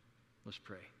 Let's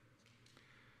pray.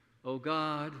 O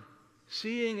God,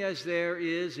 seeing as there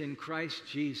is in Christ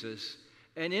Jesus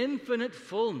an infinite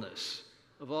fullness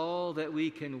of all that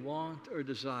we can want or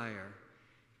desire,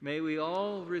 may we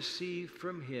all receive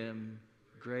from him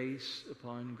grace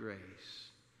upon grace.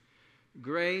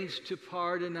 Grace to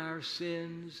pardon our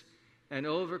sins and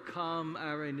overcome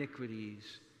our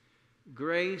iniquities.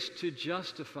 Grace to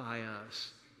justify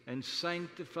us and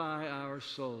sanctify our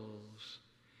souls.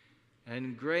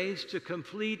 And grace to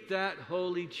complete that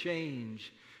holy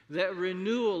change, that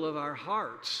renewal of our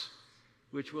hearts,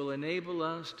 which will enable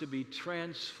us to be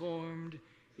transformed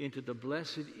into the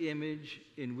blessed image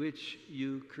in which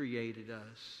you created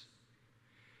us.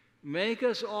 Make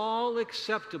us all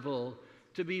acceptable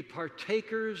to be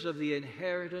partakers of the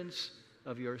inheritance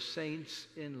of your saints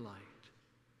in light.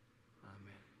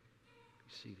 Amen.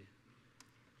 Be seated.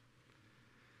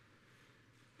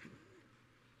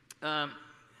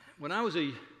 When I was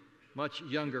a much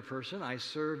younger person, I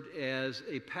served as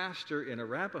a pastor in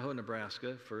Arapahoe,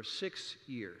 Nebraska for 6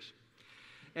 years.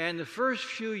 And the first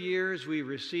few years, we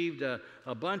received a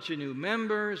bunch of new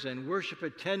members, and worship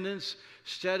attendance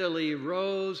steadily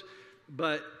rose.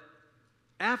 But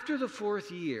after the 4th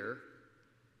year,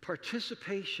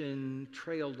 participation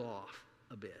trailed off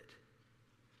a bit.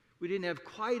 We didn't have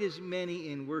quite as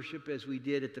many in worship as we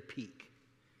did at the peak.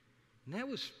 And that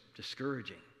was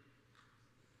discouraging.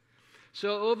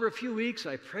 So over a few weeks,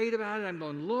 I prayed about it. I'm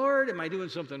going, Lord, am I doing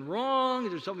something wrong?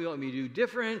 Is there something you want me to do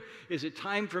different? Is it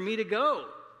time for me to go?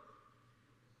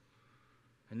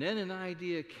 And then an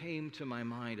idea came to my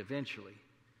mind eventually.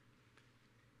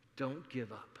 Don't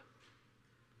give up.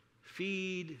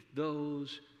 Feed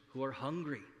those who are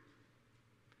hungry.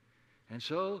 And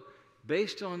so,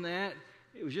 based on that,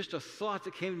 it was just a thought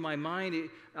that came to my mind.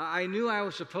 I knew I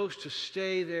was supposed to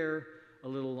stay there a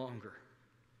little longer.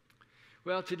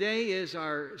 Well, today is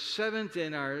our 7th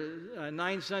in our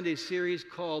 9-Sunday series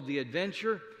called The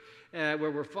Adventure, where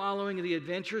we're following the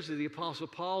adventures of the Apostle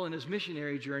Paul and his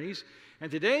missionary journeys. And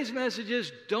today's message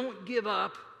is, don't give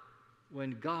up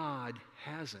when God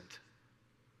hasn't.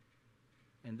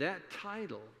 And that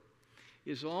title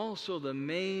is also the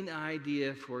main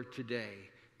idea for today,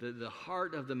 the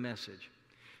heart of the message.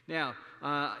 Now,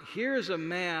 here's a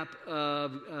map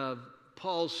of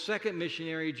Paul's second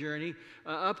missionary journey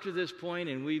up to this point,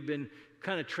 and we've been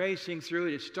kind of tracing through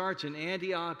it. It starts in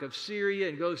Antioch of Syria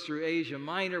and goes through Asia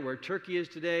Minor, where Turkey is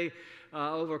today,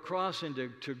 over across into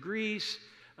Greece,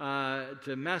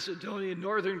 to Macedonia,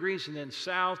 northern Greece, and then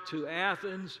south to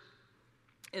Athens.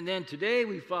 And then today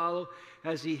we follow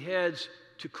as he heads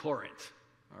to Corinth,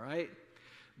 all right?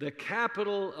 The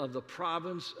capital of the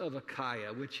province of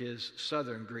Achaia, which is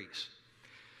southern Greece.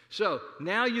 So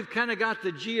now you've kind of got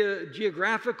the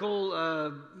geographical,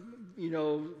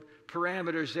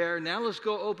 parameters there. Now let's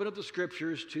go open up the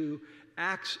scriptures to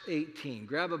Acts 18.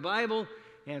 Grab a Bible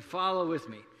and follow with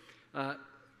me.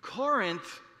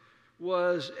 Corinth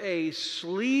was a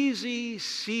sleazy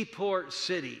seaport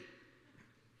city,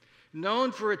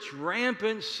 known for its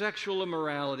rampant sexual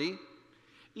immorality,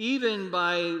 even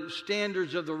by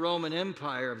standards of the Roman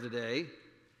Empire of the day.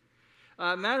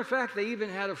 Matter of fact, they even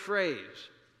had a phrase,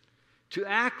 to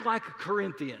act like a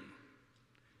Corinthian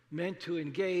meant to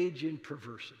engage in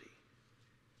perversity.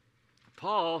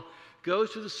 Paul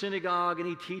goes to the synagogue and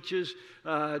he teaches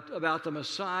about the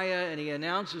Messiah, and he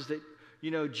announces that,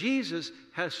 Jesus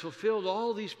has fulfilled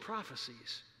all these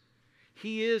prophecies.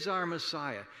 He is our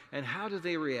Messiah. And how do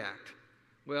they react?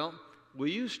 Well, will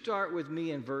you start with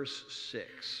me in verse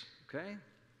 6, okay?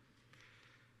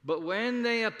 But when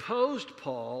they opposed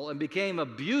Paul and became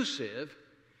abusive,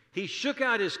 he shook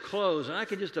out his clothes, and I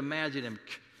can just imagine him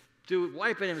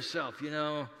wiping himself,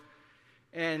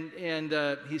 And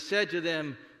he said to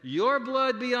them, "Your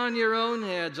blood be on your own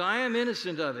heads. I am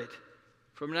innocent of it.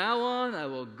 From now on, I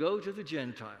will go to the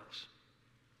Gentiles."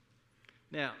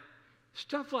 Now,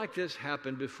 stuff like this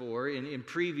happened before in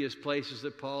previous places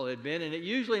that Paul had been, and it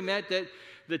usually meant that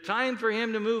the time for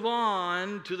him to move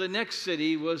on to the next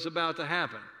city was about to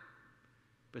happen.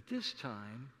 But this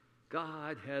time,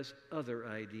 God has other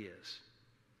ideas.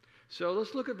 So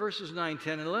let's look at verses 9,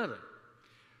 10, and 11.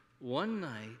 One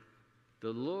night,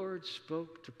 the Lord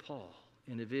spoke to Paul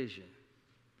in a vision.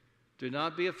 "Do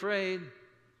not be afraid.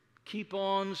 Keep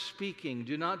on speaking.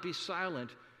 Do not be silent,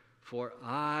 for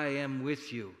I am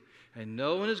with you. And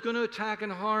no one is going to attack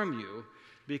and harm you,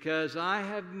 because I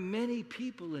have many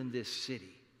people in this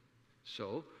city."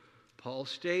 So Paul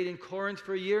stayed in Corinth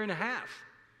for 1.5 years,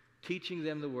 teaching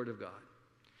them the Word of God.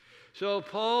 So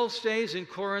Paul stays in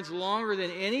Corinth longer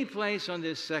than any place on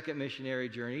this second missionary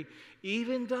journey,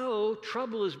 even though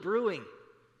trouble is brewing.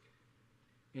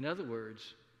 In other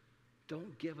words,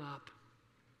 don't give up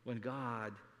when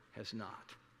God has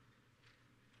not.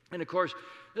 And of course,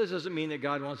 this doesn't mean that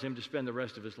God wants him to spend the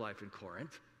rest of his life in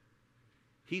Corinth.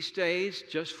 He stays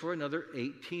just for another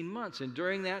 18 months. And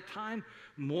during that time,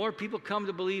 more people come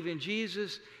to believe in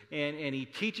Jesus, and he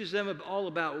teaches them all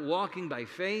about walking by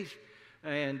faith.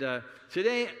 And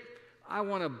today, I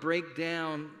want to break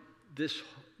down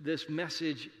this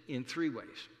message in 3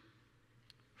 ways.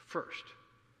 First,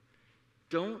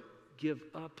 don't give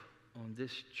up on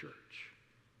this church.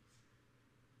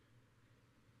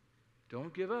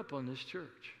 Don't give up on this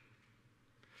church.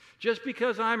 Just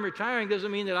because I'm retiring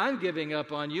doesn't mean that I'm giving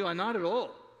up on you. I'm not at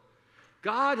all.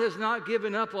 God has not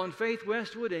given up on Faith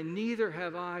Westwood, and neither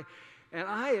have I. And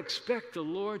I expect the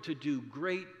Lord to do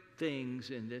great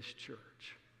things in this church.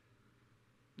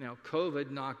 Now, COVID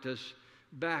knocked us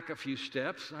back a few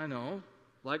steps, I know,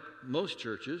 like most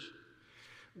churches.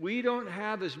 We don't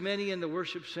have as many in the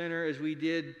worship center as we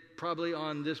did probably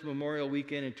on this Memorial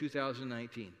Weekend in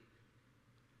 2019.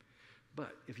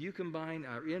 But if you combine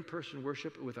our in-person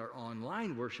worship with our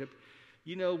online worship,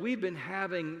 you know, we've been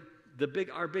having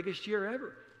our biggest year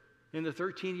ever in the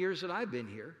 13 years that I've been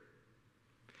here.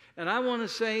 And I want to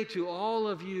say to all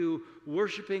of you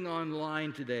worshiping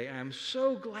online today, I'm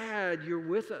so glad you're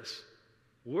with us,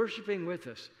 worshiping with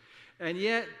us. And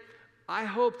yet, I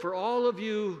hope for all of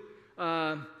you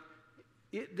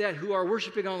that who are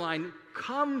worshiping online,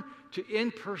 come to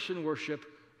in-person worship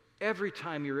every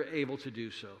time you're able to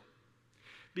do so.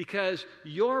 Because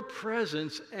your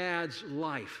presence adds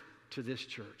life to this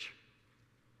church.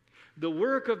 The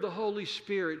work of the Holy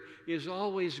Spirit is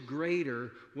always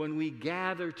greater when we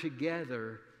gather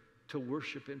together to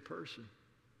worship in person.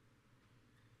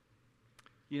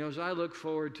 You know, as I look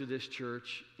forward to this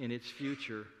church in its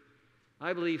future,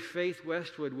 I believe Faith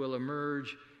Westwood will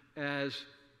emerge as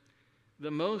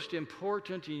the most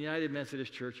important United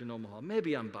Methodist Church in Omaha.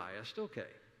 Maybe I'm biased, okay.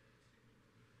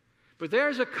 But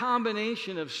there's a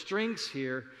combination of strengths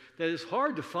here that is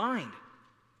hard to find.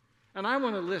 And I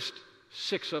want to list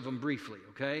 6 of them briefly,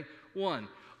 okay? 1,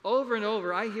 over and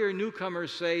over, I hear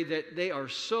newcomers say that they are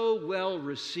so well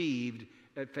received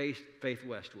at Faith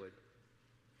Westwood.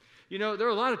 You know, there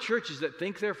are a lot of churches that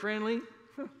think they're friendly,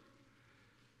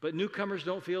 but newcomers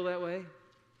don't feel that way.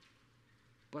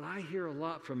 But I hear a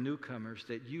lot from newcomers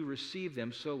that you receive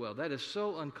them so well. That is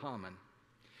so uncommon.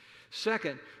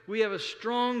 Second, we have a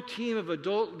strong team of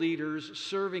adult leaders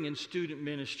serving in student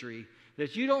ministry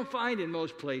that you don't find in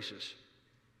most places.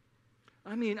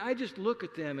 I mean, I just look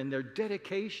at them and their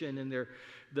dedication and the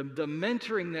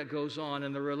mentoring that goes on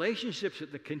and the relationships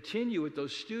that continue with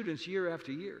those students year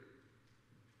after year.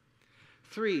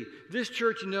 3, this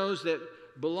church knows that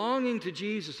belonging to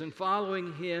Jesus and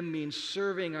following Him means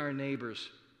serving our neighbors.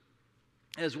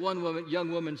 As one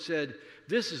young woman said,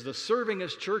 "This is the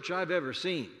servingest church I've ever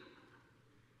seen."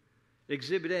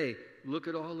 Exhibit A, look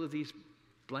at all of these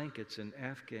blankets and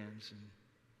afghans and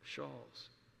shawls.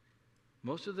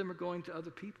 Most of them are going to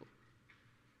other people.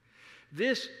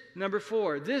 Number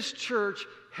 4, this church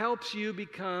helps you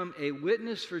become a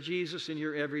witness for Jesus in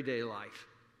your everyday life.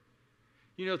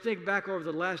 You know, think back over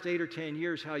the last 8 or 10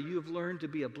 years how you've learned to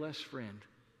be a blessed friend.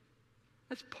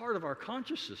 That's part of our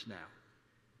consciousness now.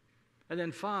 And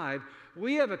then 5,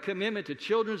 we have a commitment to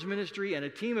children's ministry and a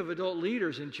team of adult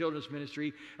leaders in children's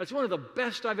ministry. That's one of the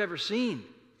best I've ever seen.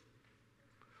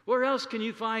 Where else can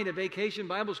you find a vacation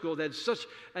Bible school that has such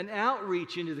an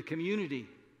outreach into the community?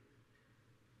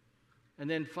 And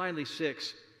then finally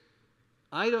 6,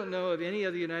 I don't know of any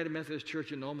other United Methodist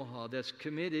Church in Omaha that's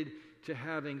committed to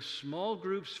having small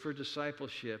groups for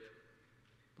discipleship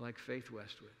like Faith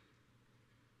Westwood.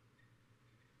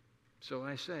 So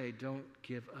I say, don't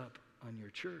give up on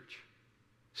your church.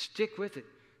 Stick with it.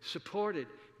 Support it.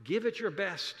 Give it your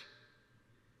best.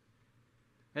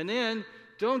 And then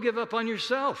don't give up on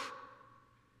yourself.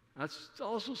 That's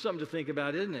also something to think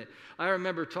about, isn't it? I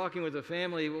remember talking with a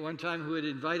family one time who had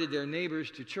invited their neighbors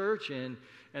to church, and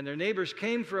their neighbors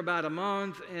came for about a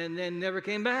month and then never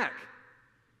came back.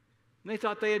 And they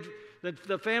thought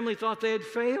the family thought they had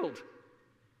failed.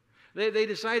 They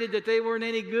decided that they weren't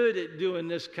any good at doing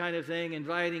this kind of thing,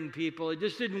 inviting people. It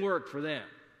just didn't work for them.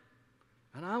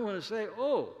 And I want to say,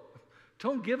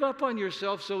 don't give up on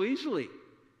yourself so easily.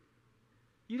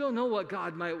 You don't know what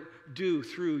God might do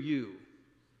through you.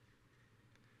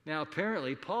 Now,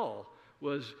 apparently, Paul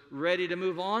was ready to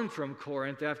move on from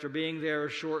Corinth after being there a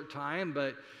short time,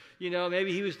 but, you know,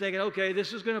 maybe he was thinking, okay,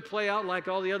 this is going to play out like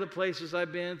all the other places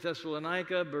I've been,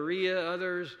 Thessalonica, Berea,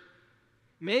 others.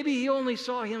 Maybe he only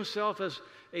saw himself as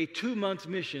a 2-month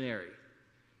missionary.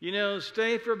 You know,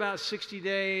 stay for about 60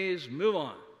 days, move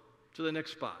on to the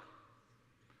next spot.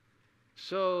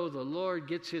 So the Lord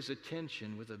gets his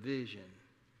attention with a vision.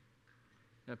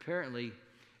 And apparently,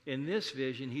 in this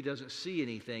vision, he doesn't see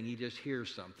anything, he just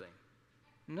hears something.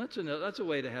 And that's a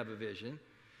way to have a vision.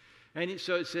 And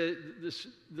so it says,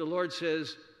 the Lord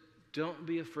says, don't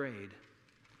be afraid.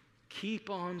 Keep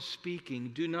on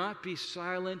speaking. Do not be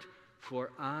silent,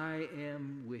 for I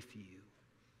am with you.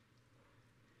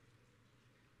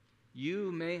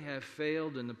 You may have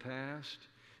failed in the past.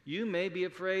 You may be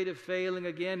afraid of failing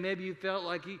again. Maybe you felt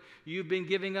like you've been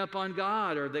giving up on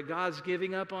God or that God's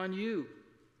giving up on you.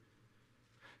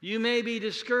 You may be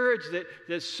discouraged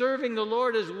that serving the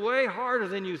Lord is way harder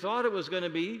than you thought it was going to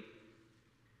be.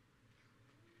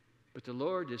 But the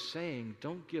Lord is saying,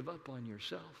 don't give up on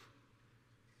yourself.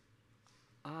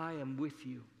 I am with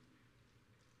you.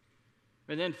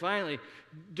 And then finally,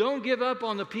 don't give up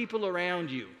on the people around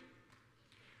you.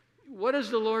 What does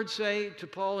the Lord say to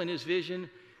Paul in his vision?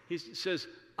 He says,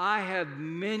 I have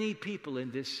many people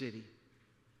in this city.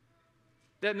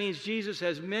 That means Jesus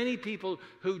has many people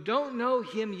who don't know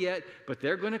him yet, but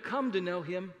they're going to come to know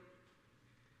him.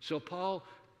 So Paul,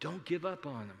 don't give up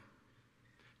on them.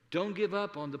 Don't give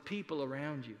up on the people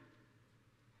around you.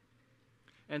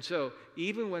 And so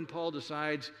even when Paul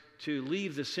decides to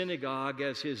leave the synagogue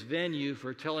as his venue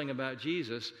for telling about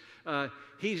Jesus,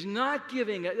 he's not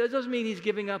giving, that doesn't mean he's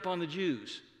giving up on the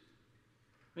Jews.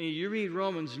 I mean, you read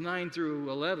Romans 9 through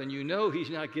 11, you know he's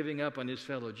not giving up on his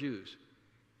fellow Jews.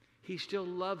 He still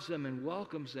loves them and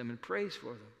welcomes them and prays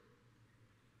for them.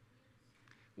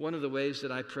 One of the ways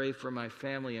that I pray for my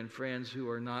family and friends who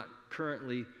are not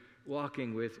currently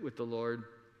walking with the Lord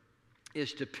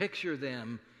is to picture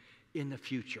them in the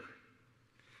future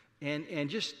and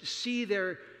just see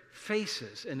their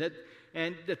faces and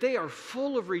that they are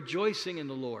full of rejoicing in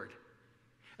the Lord.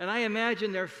 And I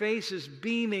imagine their faces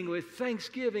beaming with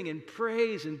thanksgiving and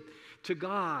praise and to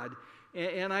God.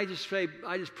 And I just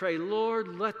pray,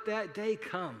 Lord, let that day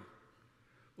come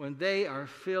when they are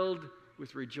filled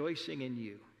with rejoicing in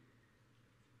you.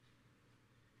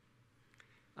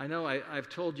 I know I've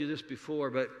told you this before,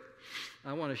 but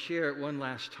I want to share it one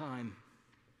last time.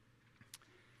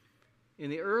 In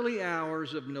the early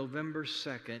hours of November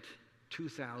 2nd,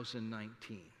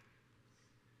 2019,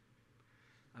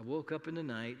 I woke up in the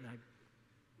night and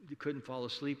I couldn't fall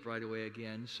asleep right away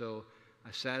again, so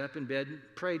I sat up in bed and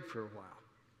prayed for a while.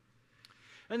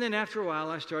 And then after a while,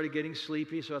 I started getting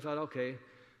sleepy, so I thought, okay,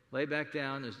 lay back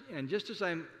down. And just as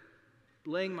I'm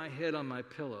laying my head on my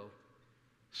pillow,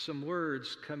 some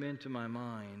words come into my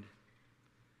mind.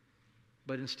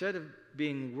 But instead of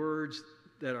being words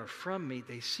that are from me,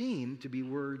 they seem to be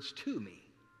words to me.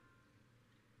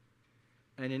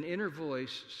 And an inner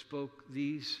voice spoke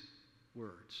these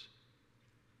words: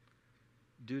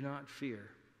 do not fear.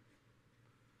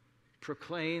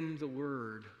 Proclaim the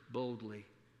word boldly.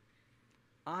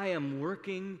 I am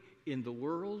working in the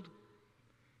world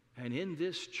and in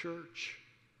this church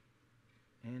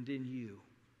and in you.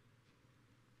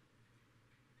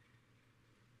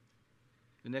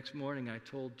 The next morning I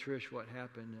told Trish what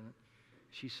happened, and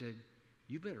she said,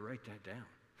 you better write that down.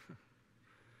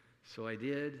 So I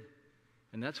did,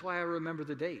 and that's why I remember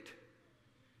the date.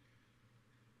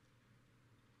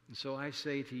 And so I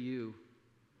say to you,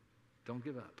 don't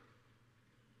give up.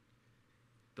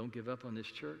 Don't give up on this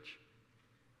church.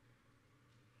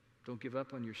 Don't give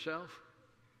up on yourself.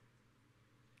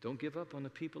 Don't give up on the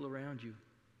people around you,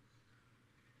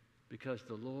 because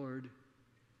the Lord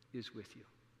is with you.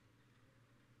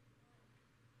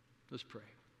 Let's pray.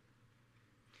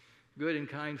 Good and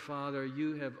kind Father,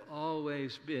 you have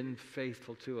always been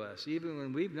faithful to us, even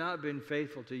when we've not been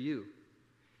faithful to you.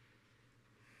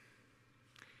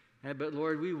 But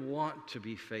Lord, we want to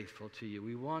be faithful to you.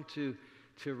 We want to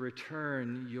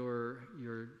return your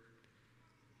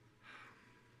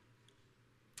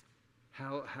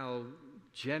how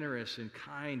generous and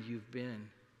kind you've been.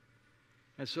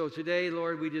 And so today,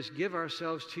 Lord, we just give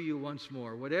ourselves to you once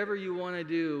more. Whatever you want to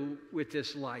do with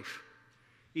this life,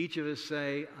 each of us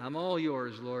say, I'm all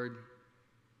yours, Lord.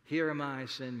 Here am I,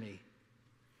 send me.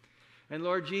 And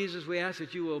Lord Jesus, we ask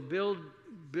that you will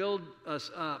build us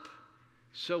up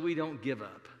so we don't give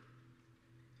up.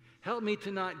 Help me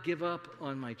to not give up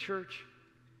on my church,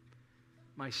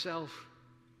 myself,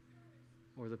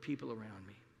 or the people around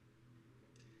me.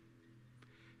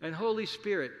 And Holy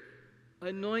Spirit,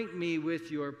 anoint me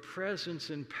with your presence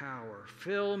and power.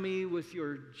 Fill me with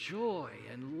your joy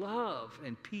and love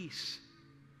and peace.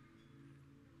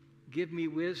 Give me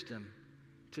wisdom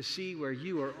to see where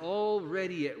you are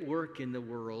already at work in the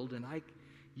world, and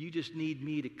you just need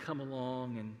me to come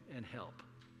along and help.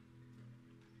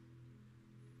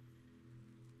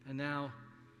 And now,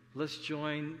 let's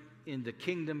join in the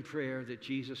kingdom prayer that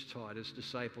Jesus taught his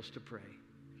disciples to pray.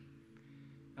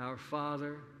 Our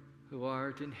Father, who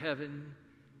art in heaven,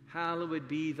 hallowed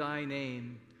be thy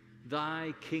name.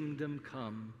 Thy kingdom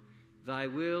come. Thy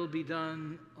will be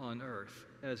done on earth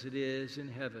as it is in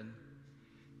heaven.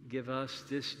 Give us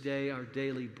this day our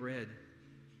daily bread,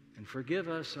 and forgive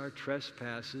us our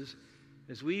trespasses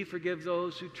as we forgive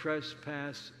those who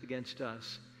trespass against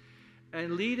us.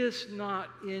 And lead us not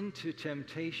into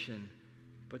temptation,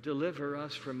 but deliver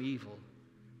us from evil.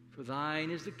 For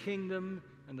thine is the kingdom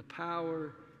and the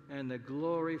power and the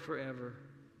glory forever.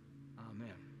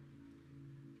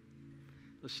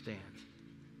 Let's stand.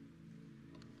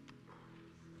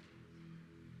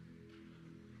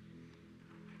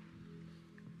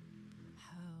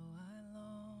 How I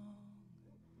long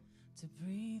to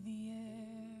breathe the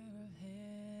air of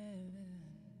heaven,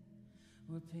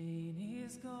 where pain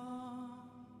is gone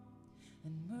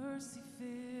and mercy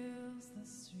fills the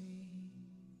streets,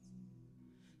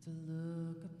 to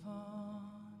look upon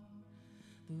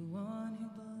the one who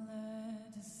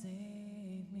bled to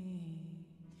save me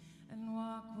and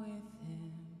walk with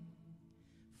him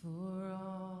for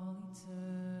all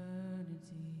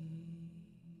eternity.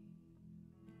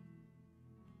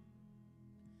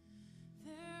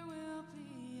 There will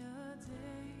be a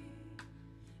day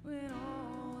when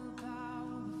all will bow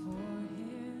before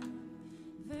him.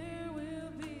 There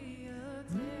will be a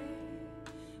day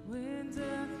when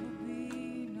death will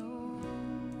be no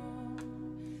more.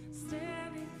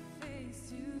 Standing face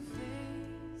to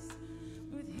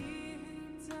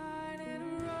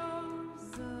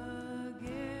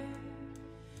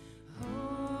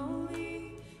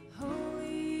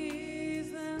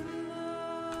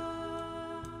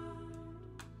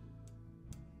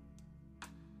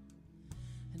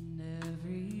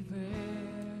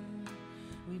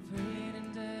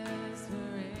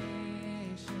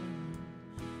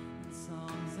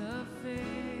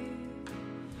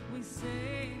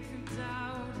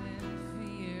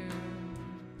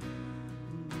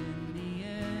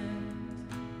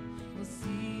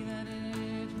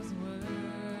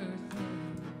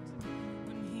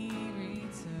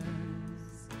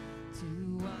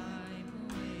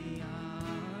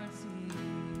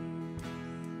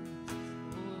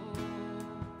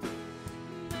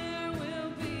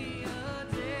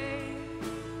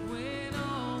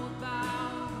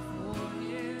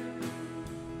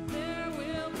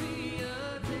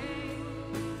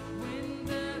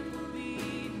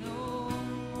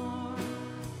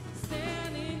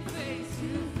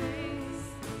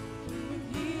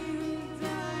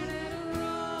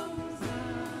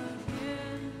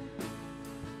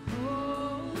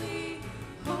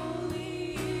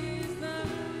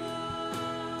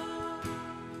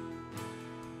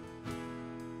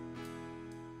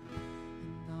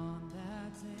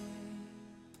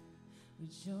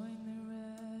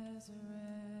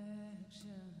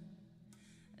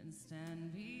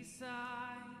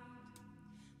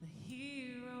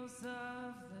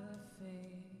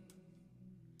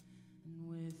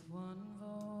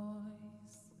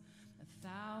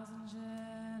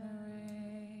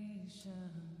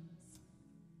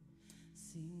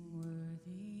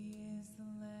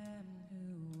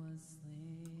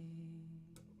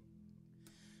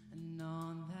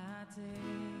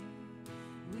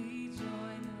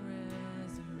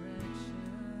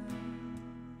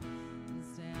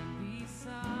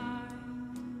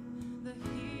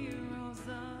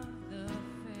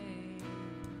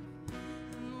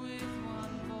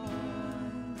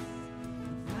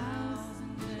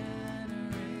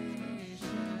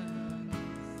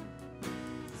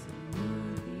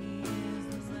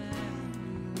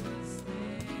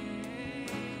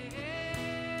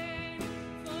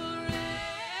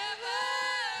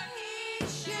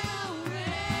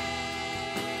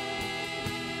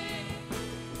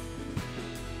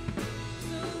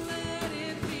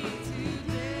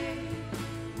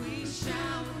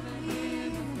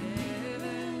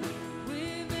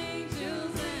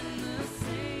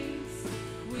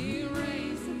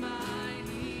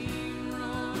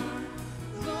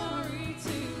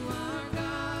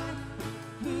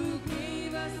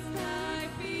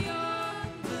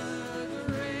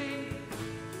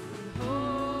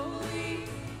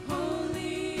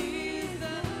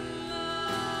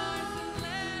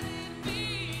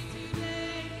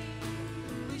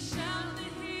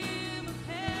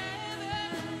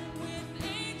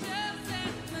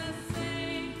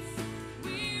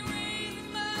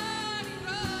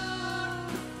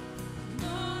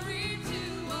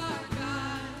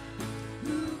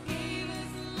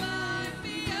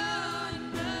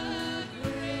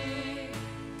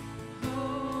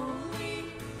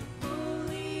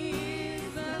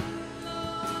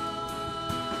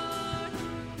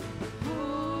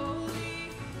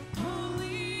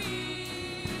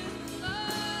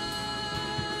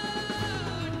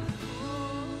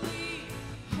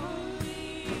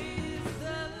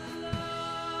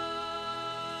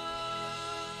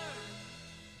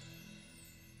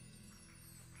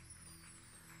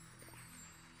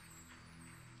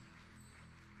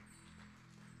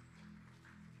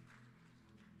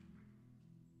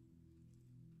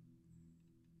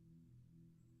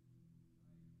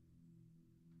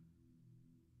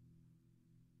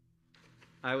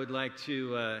I would like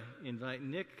to invite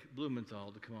Nick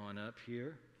Blumenthal to come on up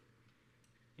here.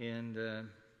 And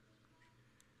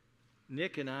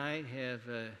Nick and I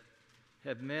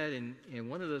have met, and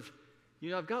one of the,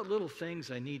 I've got little things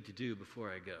I need to do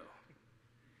before I go.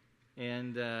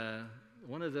 And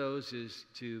one of those is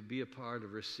to be a part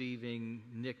of receiving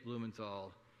Nick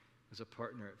Blumenthal as a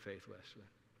partner at Faith Westwood.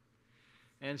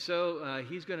 And so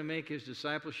he's going to make his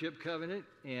discipleship covenant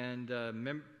and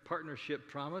partnership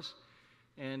promise.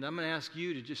 And I'm going to ask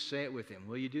you to just say it with him.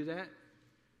 Will you do that?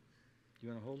 You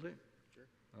want to hold it? Sure.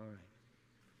 All right.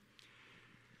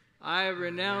 I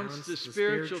renounce the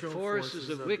spiritual forces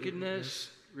of wickedness,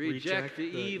 reject the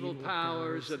evil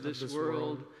powers of this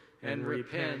world, and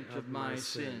repent of my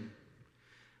sin.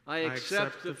 I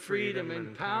accept the freedom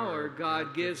and power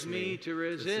God gives me to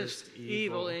resist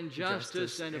evil,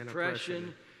 injustice, and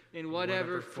oppression in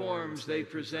whatever forms they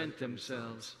present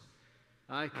themselves.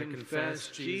 I confess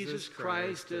Jesus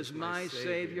Christ as my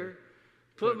Savior,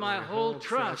 put my whole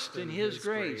trust in His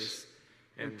grace,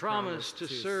 and promise to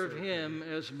serve Him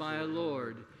as my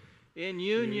Lord, in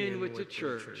union with the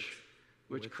church,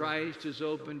 which Christ has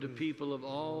opened to people of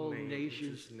all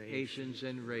nations,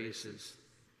 and races.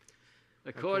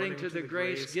 According to the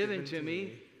grace given to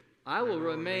me, I will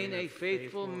remain a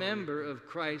faithful member of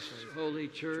Christ's holy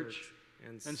church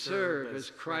and serve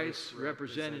as Christ's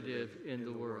representative in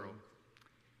the world.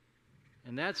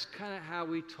 And that's kind of how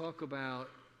we talk about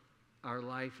our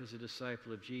life as a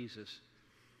disciple of Jesus.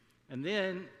 And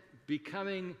then,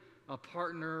 becoming a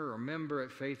partner or member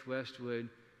at Faith Westwood,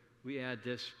 we add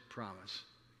this promise.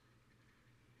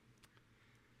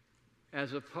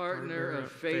 As a partner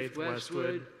of Faith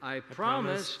Westwood, I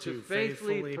promise to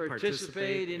faithfully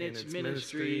participate in its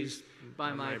ministries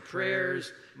by my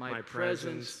prayers, my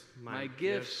presence, my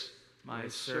gifts, my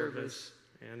service,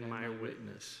 and my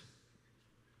witness.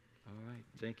 All right,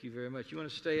 thank you very much. You want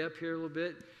to stay up here a little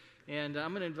bit? And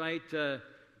I'm going to invite the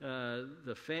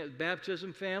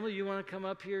baptism family. You want to come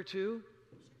up here too?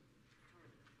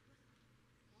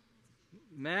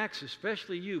 Max,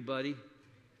 especially you, buddy,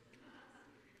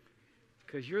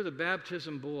 because you're the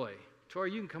baptism boy.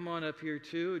 Tori, you can come on up here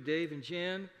too, Dave and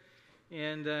Jen.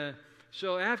 And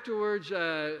so afterwards,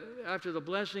 after the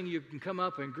blessing, you can come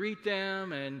up and greet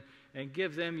them and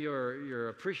give them your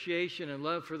appreciation and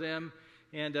love for them.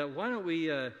 And why don't we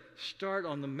start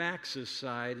on the Max's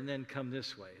side and then come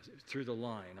this way through the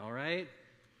line, all right?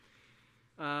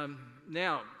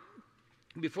 Now,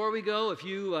 before we go, if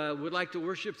you would like to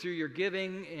worship through your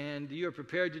giving and you are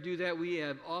prepared to do that, we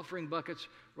have offering buckets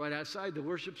right outside the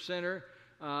worship center,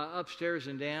 upstairs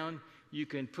and down. You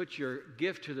can put your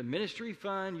gift to the ministry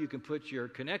fund. You can put your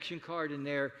connection card in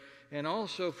there. And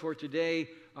also for today,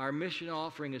 our mission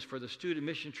offering is for the student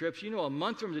mission trips. A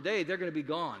month from today, they're going to be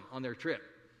gone on their trip.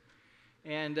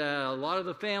 And a lot of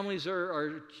the families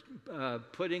are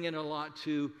putting in a lot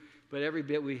too, but every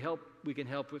bit we can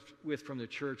help with from the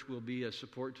church will be a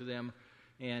support to them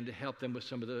and help them with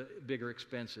some of the bigger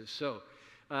expenses. So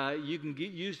you can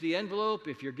use the envelope.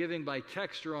 If you're giving by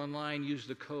text or online, use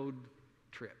the code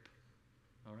TRIP.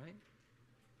 All right?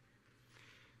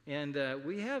 And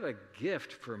we have a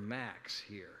gift for Max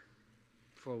here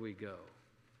before we go.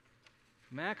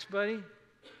 Max, buddy,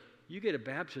 you get a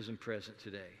baptism present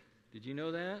today. Did you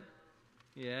know that?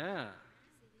 Yeah.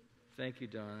 Thank you,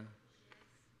 Donna.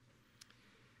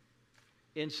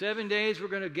 In 7 days, we're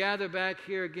going to gather back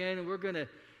here again, and we're going to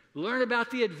learn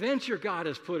about the adventure God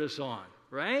has put us on,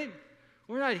 right?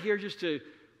 We're not here just to,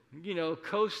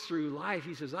 coast through life.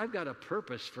 He says, I've got a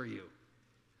purpose for you.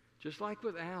 Just like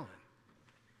with Alan.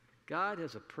 God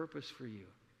has a purpose for you.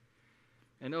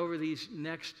 And over these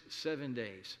next 7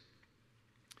 days,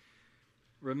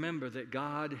 remember that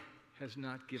God has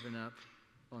not given up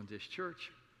on this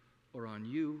church or on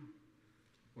you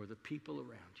or the people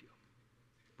around you.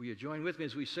 Will you join with me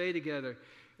as we say together,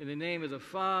 in the name of the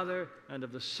Father, and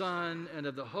of the Son, and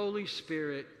of the Holy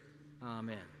Spirit,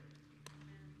 Amen.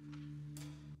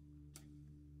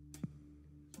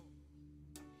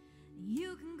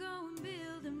 You can go and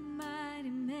build a mighty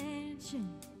mansion,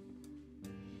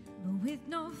 but with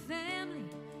no family,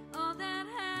 all that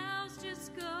house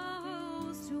just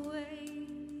goes to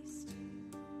waste.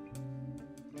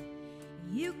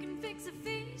 You can fix a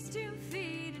feast to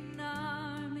feed an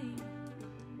army,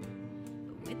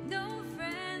 but with no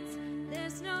friends,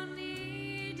 there's no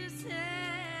need to celebrate.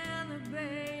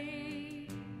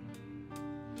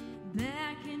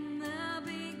 Back in the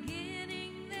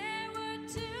beginning, there were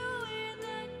two in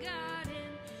the garden.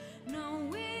 No,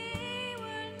 we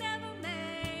were never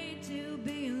made to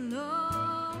be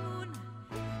alone.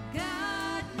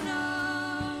 God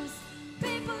knows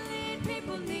people need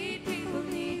people need people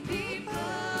need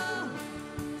people.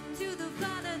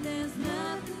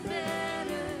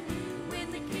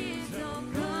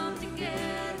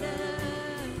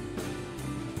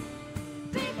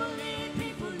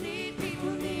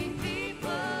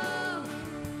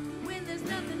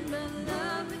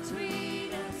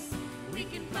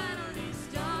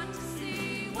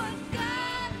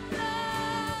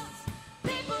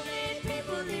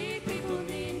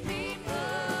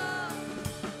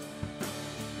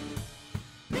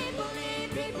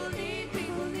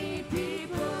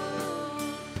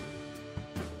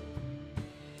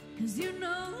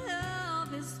 Your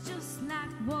love is just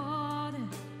like water.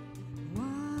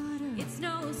 It's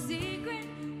no secret